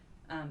week.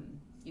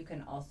 You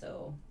can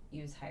also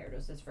use higher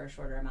doses for a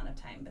shorter amount of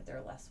time, but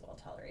they're less well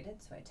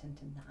tolerated, so I tend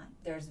to not.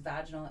 There's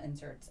vaginal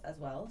inserts as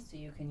well, so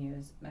you can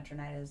use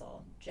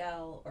metronidazole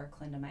gel or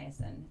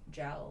clindamycin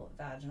gel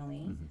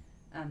vaginally,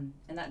 and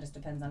that just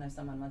depends on if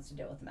someone wants to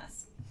deal with the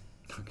mess.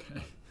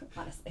 Okay.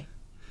 Honestly.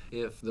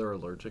 If they're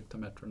allergic to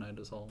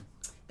metronidazole?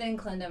 Then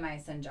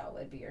clindamycin gel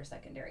would be your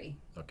secondary.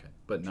 Okay,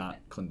 but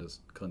treatment.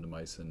 not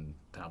clindamycin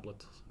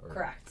tablets or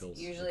Correct. pills?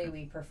 Usually Okay.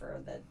 we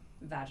prefer the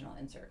vaginal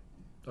insert.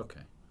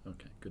 Okay,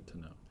 good to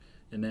know.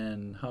 And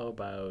then how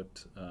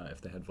about if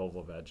they had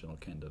vulvovaginal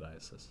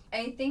candidiasis?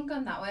 I think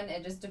on that one,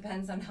 it just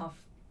depends on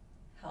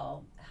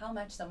how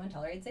much someone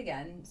tolerates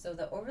again. So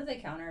the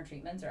over-the-counter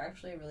treatments are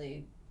actually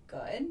really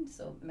good.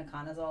 So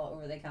meconazole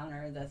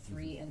over-the-counter, the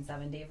 3 and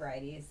 7 day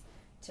varieties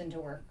tend to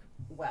work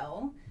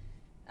well,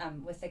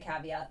 with the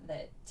caveat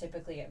that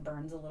typically it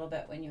burns a little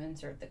bit when you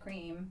insert the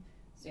cream.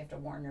 So you have to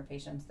warn your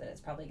patients that it's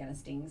probably going to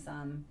sting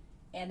some,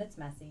 and it's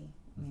messy,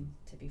 I mean,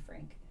 to be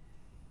frank.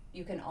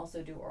 You can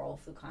also do oral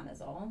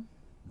fluconazole,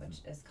 which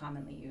is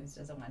commonly used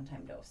as a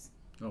one-time dose.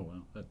 Oh,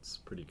 wow, that's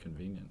pretty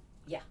convenient.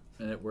 Yeah.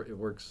 And it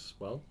works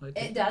well, I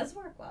think? It does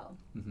work well.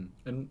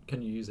 And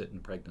can you use it in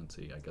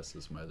pregnancy, I guess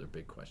is my other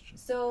big question.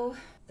 So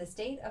the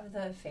state of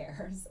the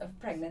affairs of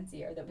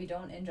pregnancy are that we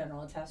don't in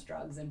general test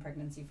drugs in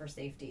pregnancy for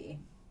safety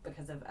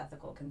because of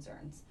ethical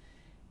concerns.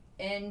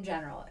 In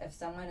general, if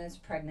someone is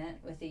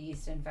pregnant with a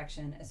yeast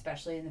infection,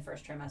 especially in the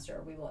first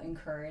trimester, we will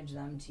encourage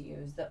them to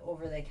use the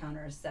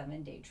over-the-counter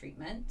 7-day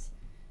treatment.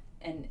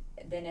 And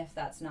then if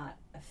that's not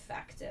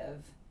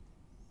effective,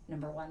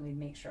 number one, we'd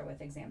make sure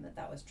with exam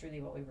that was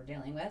truly what we were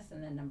dealing with.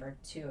 And then number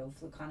two,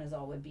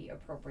 fluconazole would be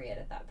appropriate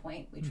at that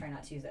point. We try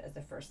not to use it as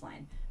the first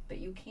line, but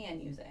you can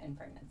use it in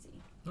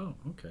pregnancy. Oh,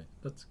 okay.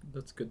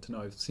 That's good to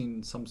know. I've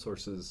seen some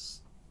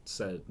sources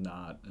said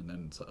not, and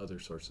then other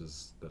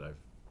sources that I've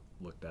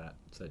looked at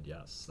said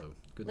yes. So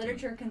good.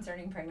 Literature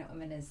concerning pregnant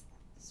women is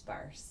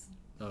sparse.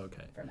 Oh,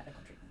 okay. For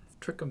medical treatments.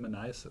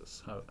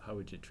 Trichomoniasis. How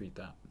would you treat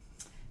that?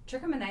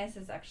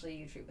 Trichomoniasis actually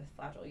you treat with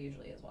flagyl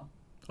usually as well.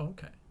 Oh,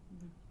 okay.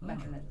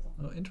 Metronidazole.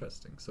 Oh,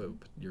 interesting. So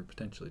you're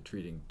potentially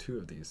treating two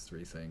of these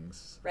three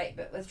things. Right,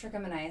 but with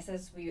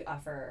trichomoniasis, we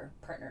offer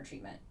partner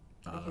treatment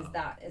because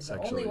that is the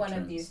sexually only one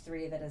of these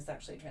three that is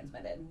sexually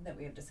transmitted that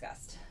we have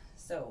discussed.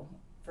 So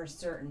for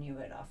certain, you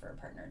would offer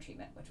partner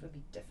treatment, which would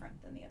be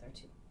different than the other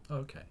two.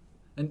 Okay.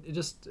 And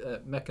just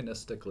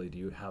mechanistically, do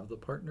you have the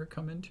partner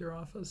come into your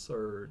office,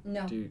 or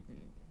No. do you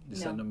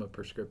send them a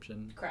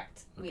prescription?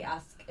 Correct. Okay. We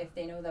ask if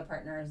they know the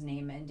partner's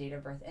name and date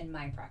of birth. In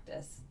my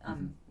practice,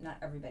 not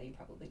everybody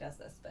probably does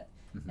this, but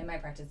in my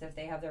practice, if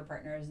they have their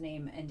partner's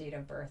name and date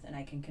of birth and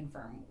I can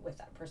confirm with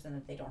that person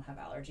that they don't have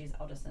allergies,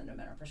 I'll just send them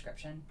in a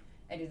prescription.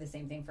 I do the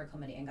same thing for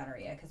chlamydia and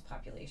gonorrhea because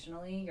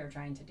populationally, you're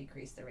trying to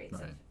decrease the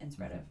rates of and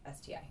spread of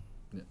STI.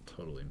 It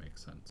totally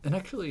makes sense. And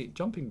actually,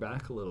 jumping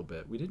back a little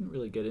bit, we didn't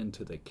really get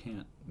into the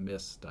can't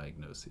miss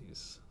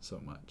diagnoses so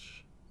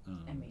much.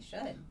 And we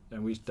should.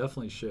 And we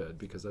definitely should,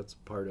 because that's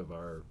part of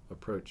our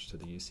approach to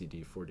the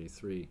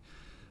UCD-43.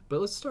 But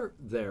let's start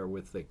there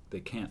with the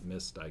can't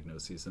miss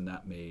diagnoses, and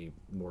that may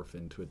morph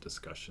into a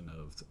discussion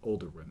of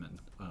older women,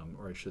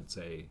 or I should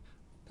say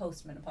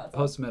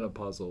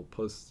postmenopausal,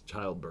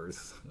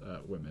 post-childbirth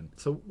women.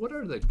 So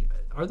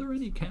are there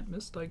any can't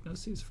miss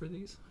diagnoses for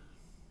these?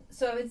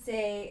 So I would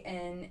say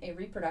in a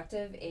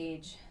reproductive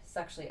age,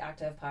 sexually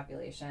active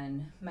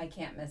population, my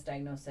can't miss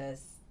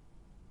diagnosis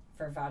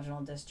for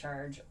vaginal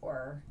discharge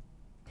or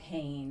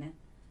pain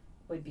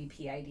would be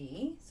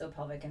PID, so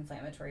pelvic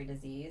inflammatory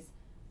disease.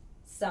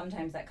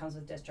 Sometimes that comes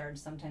with discharge,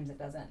 sometimes it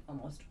doesn't.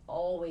 Almost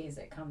always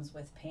it comes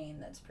with pain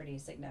that's pretty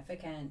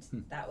significant.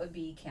 That would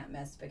be can't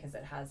miss because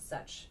it has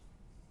such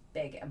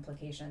big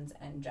implications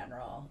in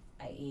general,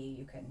 i.e.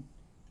 you can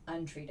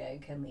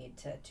untreated can lead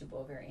to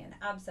tubo-ovarian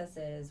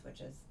abscesses,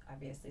 which is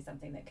obviously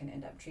something that can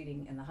end up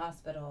treating in the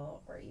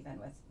hospital or even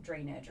with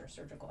drainage or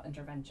surgical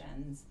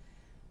interventions,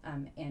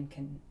 and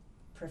can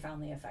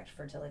profoundly affect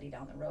fertility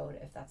down the road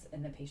if that's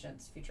in the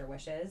patient's future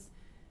wishes.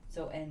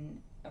 So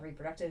in a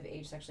reproductive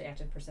age sexually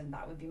active person,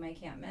 that would be my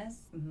can't miss.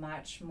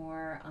 Much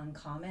more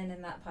uncommon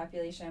in that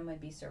population would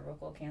be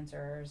cervical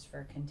cancers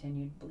for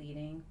continued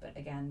bleeding, but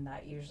again,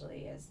 that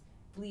usually is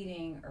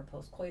bleeding or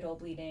postcoital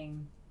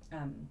bleeding,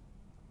 and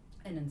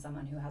in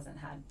someone who hasn't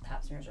had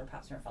pap smears or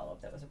pap smear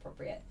follow-up that was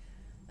appropriate,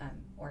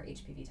 or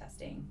HPV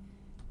testing.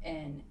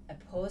 In a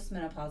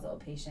postmenopausal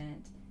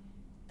patient,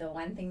 the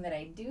one thing that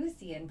I do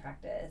see in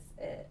practice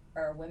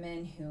are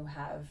women who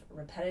have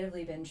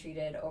repetitively been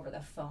treated over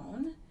the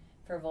phone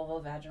for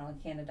vulvovaginal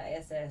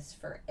candidiasis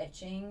for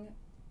itching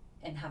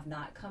and have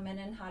not come in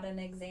and had an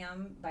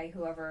exam by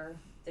whoever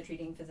the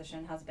treating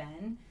physician has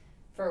been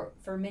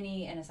for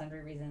many and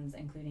sundry reasons,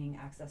 including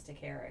access to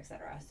care,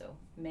 etc. So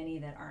many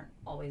that aren't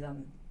always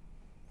on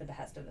the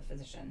behest of the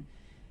physician.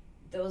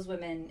 Those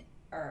women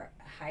are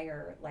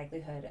higher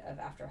likelihood of,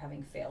 after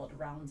having failed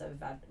rounds of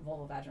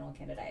vulvovaginal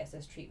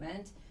candidiasis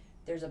treatment,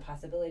 there's a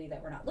possibility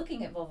that we're not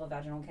looking at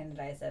vulvovaginal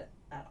candidiasis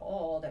at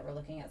all, that we're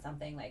looking at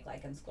something like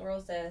lichen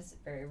sclerosis,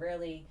 very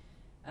rarely.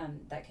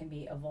 That can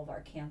be a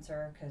vulvar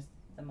cancer, because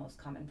the most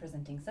common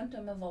presenting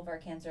symptom of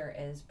vulvar cancer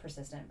is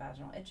persistent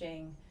vaginal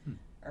itching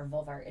or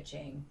vulvar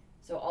itching.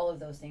 So all of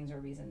those things are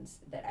reasons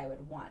that I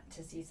would want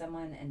to see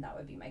someone, and that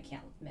would be my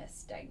can't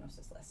miss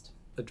diagnosis list.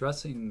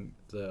 Addressing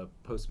the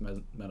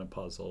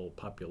postmenopausal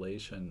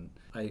population,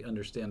 I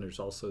understand there's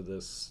also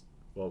this,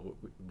 well,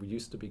 we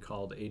used to be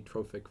called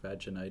atrophic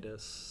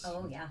vaginitis.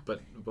 Oh, yeah.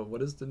 But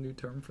what is the new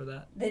term for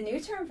that? The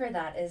new term for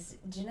that is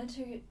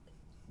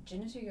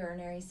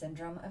genitourinary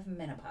syndrome of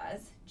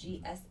menopause,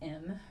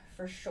 GSM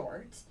for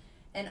short.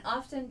 And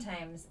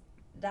oftentimes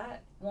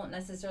that won't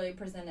necessarily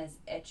present as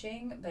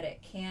itching, but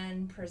it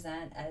can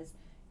present as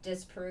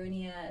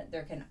dyspareunia.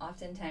 There can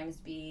oftentimes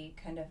be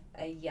kind of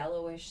a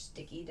yellowish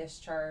sticky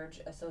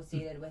discharge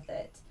associated with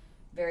it.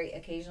 Very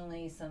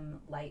occasionally some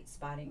light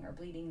spotting or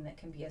bleeding that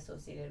can be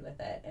associated with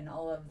it. And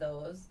all of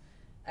those,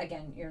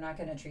 again, you're not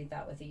going to treat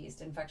that with a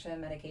yeast infection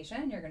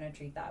medication. You're going to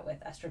treat that with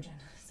estrogen.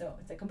 So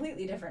it's a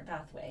completely different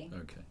pathway.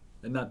 Okay.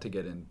 And not to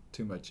get in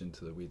too much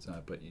into the weeds on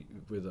it, but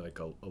with like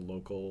a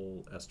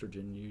local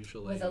estrogen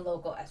usually? With a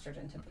local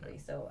estrogen typically.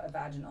 Okay. So a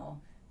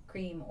vaginal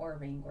cream or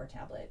ring or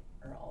tablet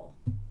are all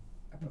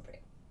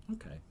appropriate.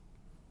 Okay,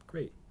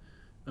 great.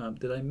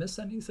 Did I miss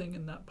anything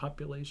in that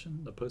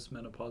population, the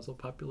postmenopausal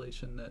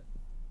population, that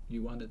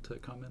you wanted to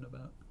comment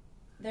about?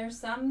 There's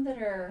some that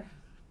are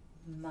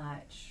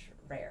much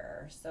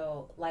rarer.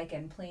 So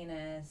lichen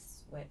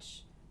planus,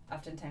 which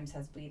oftentimes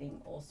has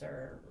bleeding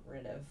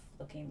ulcerative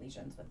looking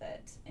lesions with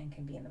it and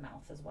can be in the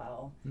mouth as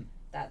well.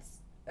 That's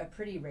a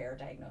pretty rare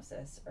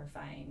diagnosis or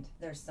find.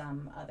 There's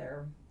some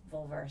other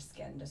vulvar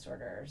skin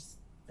disorders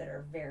that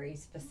are very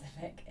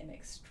specific and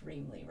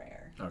extremely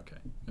rare. Okay,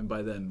 and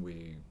by then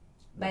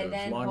By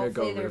then, long ago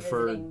hopefully they're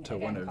referred to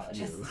visiting a one of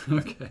gynecologist. you.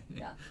 Okay,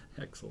 Yeah.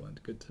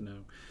 Excellent, good to know.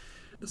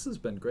 This has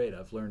been great.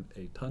 I've learned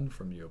a ton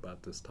from you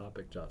about this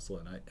topic,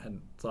 Jocelyn. I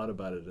hadn't thought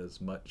about it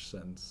as much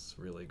since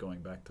really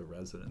going back to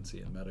residency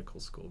in medical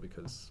school,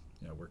 because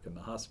I work in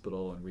the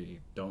hospital and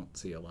we don't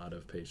see a lot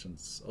of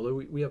patients, although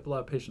we have a lot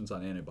of patients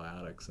on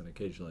antibiotics, and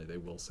occasionally they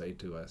will say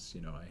to us,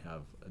 I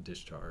have a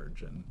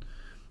discharge, and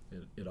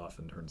it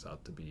often turns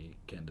out to be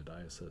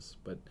candidiasis.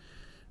 But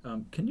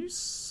can you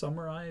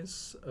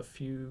summarize a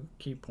few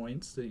key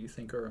points that you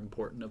think are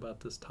important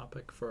about this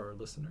topic for our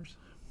listeners?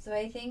 So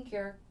I think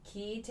your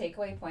key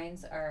takeaway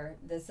points are,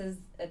 if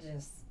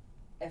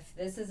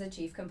this is a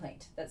chief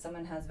complaint, that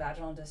someone has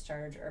vaginal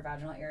discharge or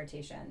vaginal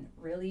irritation,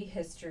 really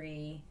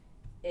history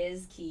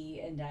is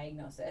key in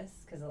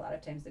diagnosis, because a lot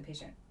of times the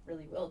patient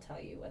really will tell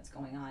you what's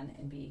going on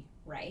and be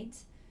right.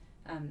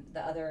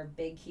 The other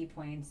big key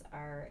points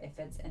are, if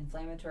it's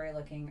inflammatory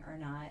looking or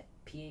not,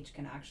 pH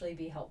can actually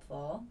be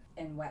helpful,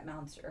 and wet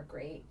mounts are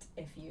great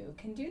if you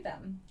can do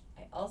them.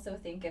 I also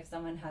think if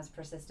someone has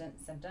persistent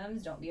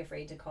symptoms, don't be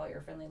afraid to call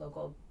your friendly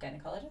local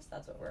gynecologist.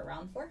 That's what we're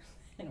around for,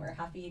 and we're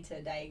happy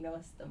to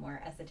diagnose the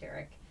more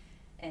esoteric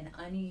and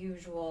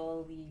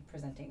unusually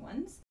presenting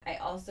ones. I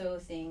also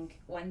think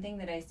one thing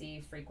that I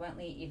see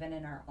frequently, even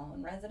in our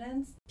own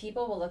residents,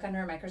 people will look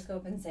under a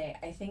microscope and say,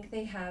 I think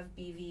they have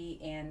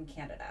BV and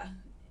Candida.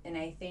 And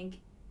I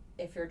think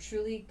if you're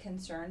truly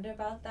concerned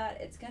about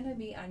that, it's going to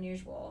be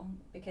unusual,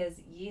 because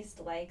yeast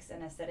likes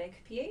an acidic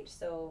pH.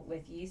 So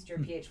with yeast, your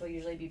pH will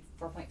usually be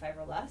 4.5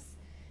 or less.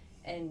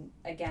 And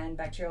again,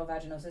 bacterial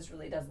vaginosis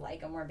really does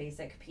like a more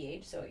basic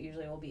pH, so it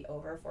usually will be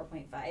over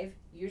 4.5.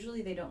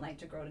 Usually they don't like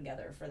to grow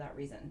together for that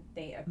reason.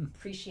 They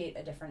appreciate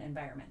a different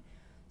environment.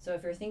 So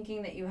if you're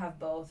thinking that you have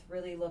both,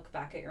 really look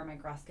back at your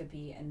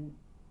microscopy and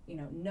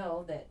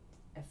know that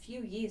a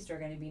few yeast are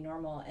going to be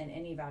normal in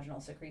any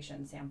vaginal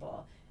secretion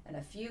sample, and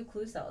a few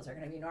clue cells are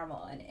going to be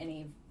normal in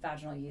any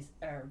vaginal yeast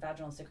or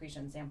vaginal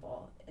secretion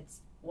sample. It's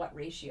what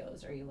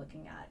ratios are you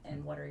looking at,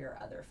 and what are your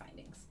other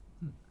findings?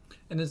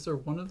 And is there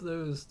one of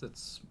those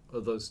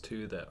those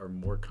two that are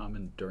more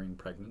common during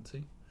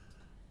pregnancy?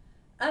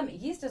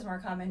 Yeast is more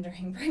common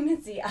during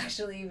pregnancy,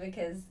 actually,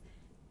 because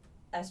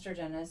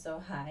estrogen is so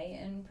high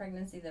in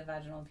pregnancy. The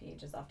vaginal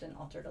pH is often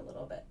altered a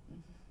little bit.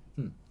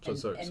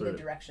 So and the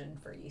direction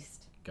for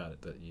yeast. Got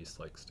it, that yeast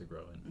likes to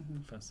grow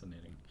in.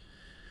 Fascinating.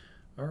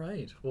 All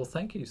right. Well,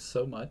 thank you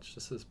so much.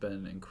 This has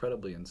been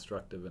incredibly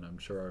instructive, and I'm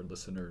sure our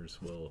listeners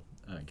will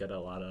get a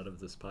lot out of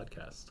this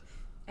podcast.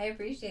 I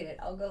appreciate it.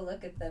 I'll go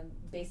look at the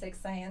basic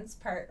science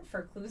part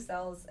for clue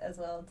cells as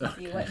well to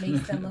see what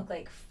makes them look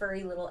like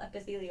furry little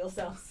epithelial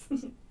cells.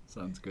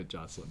 Sounds good,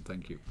 Jocelyn.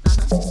 Thank you.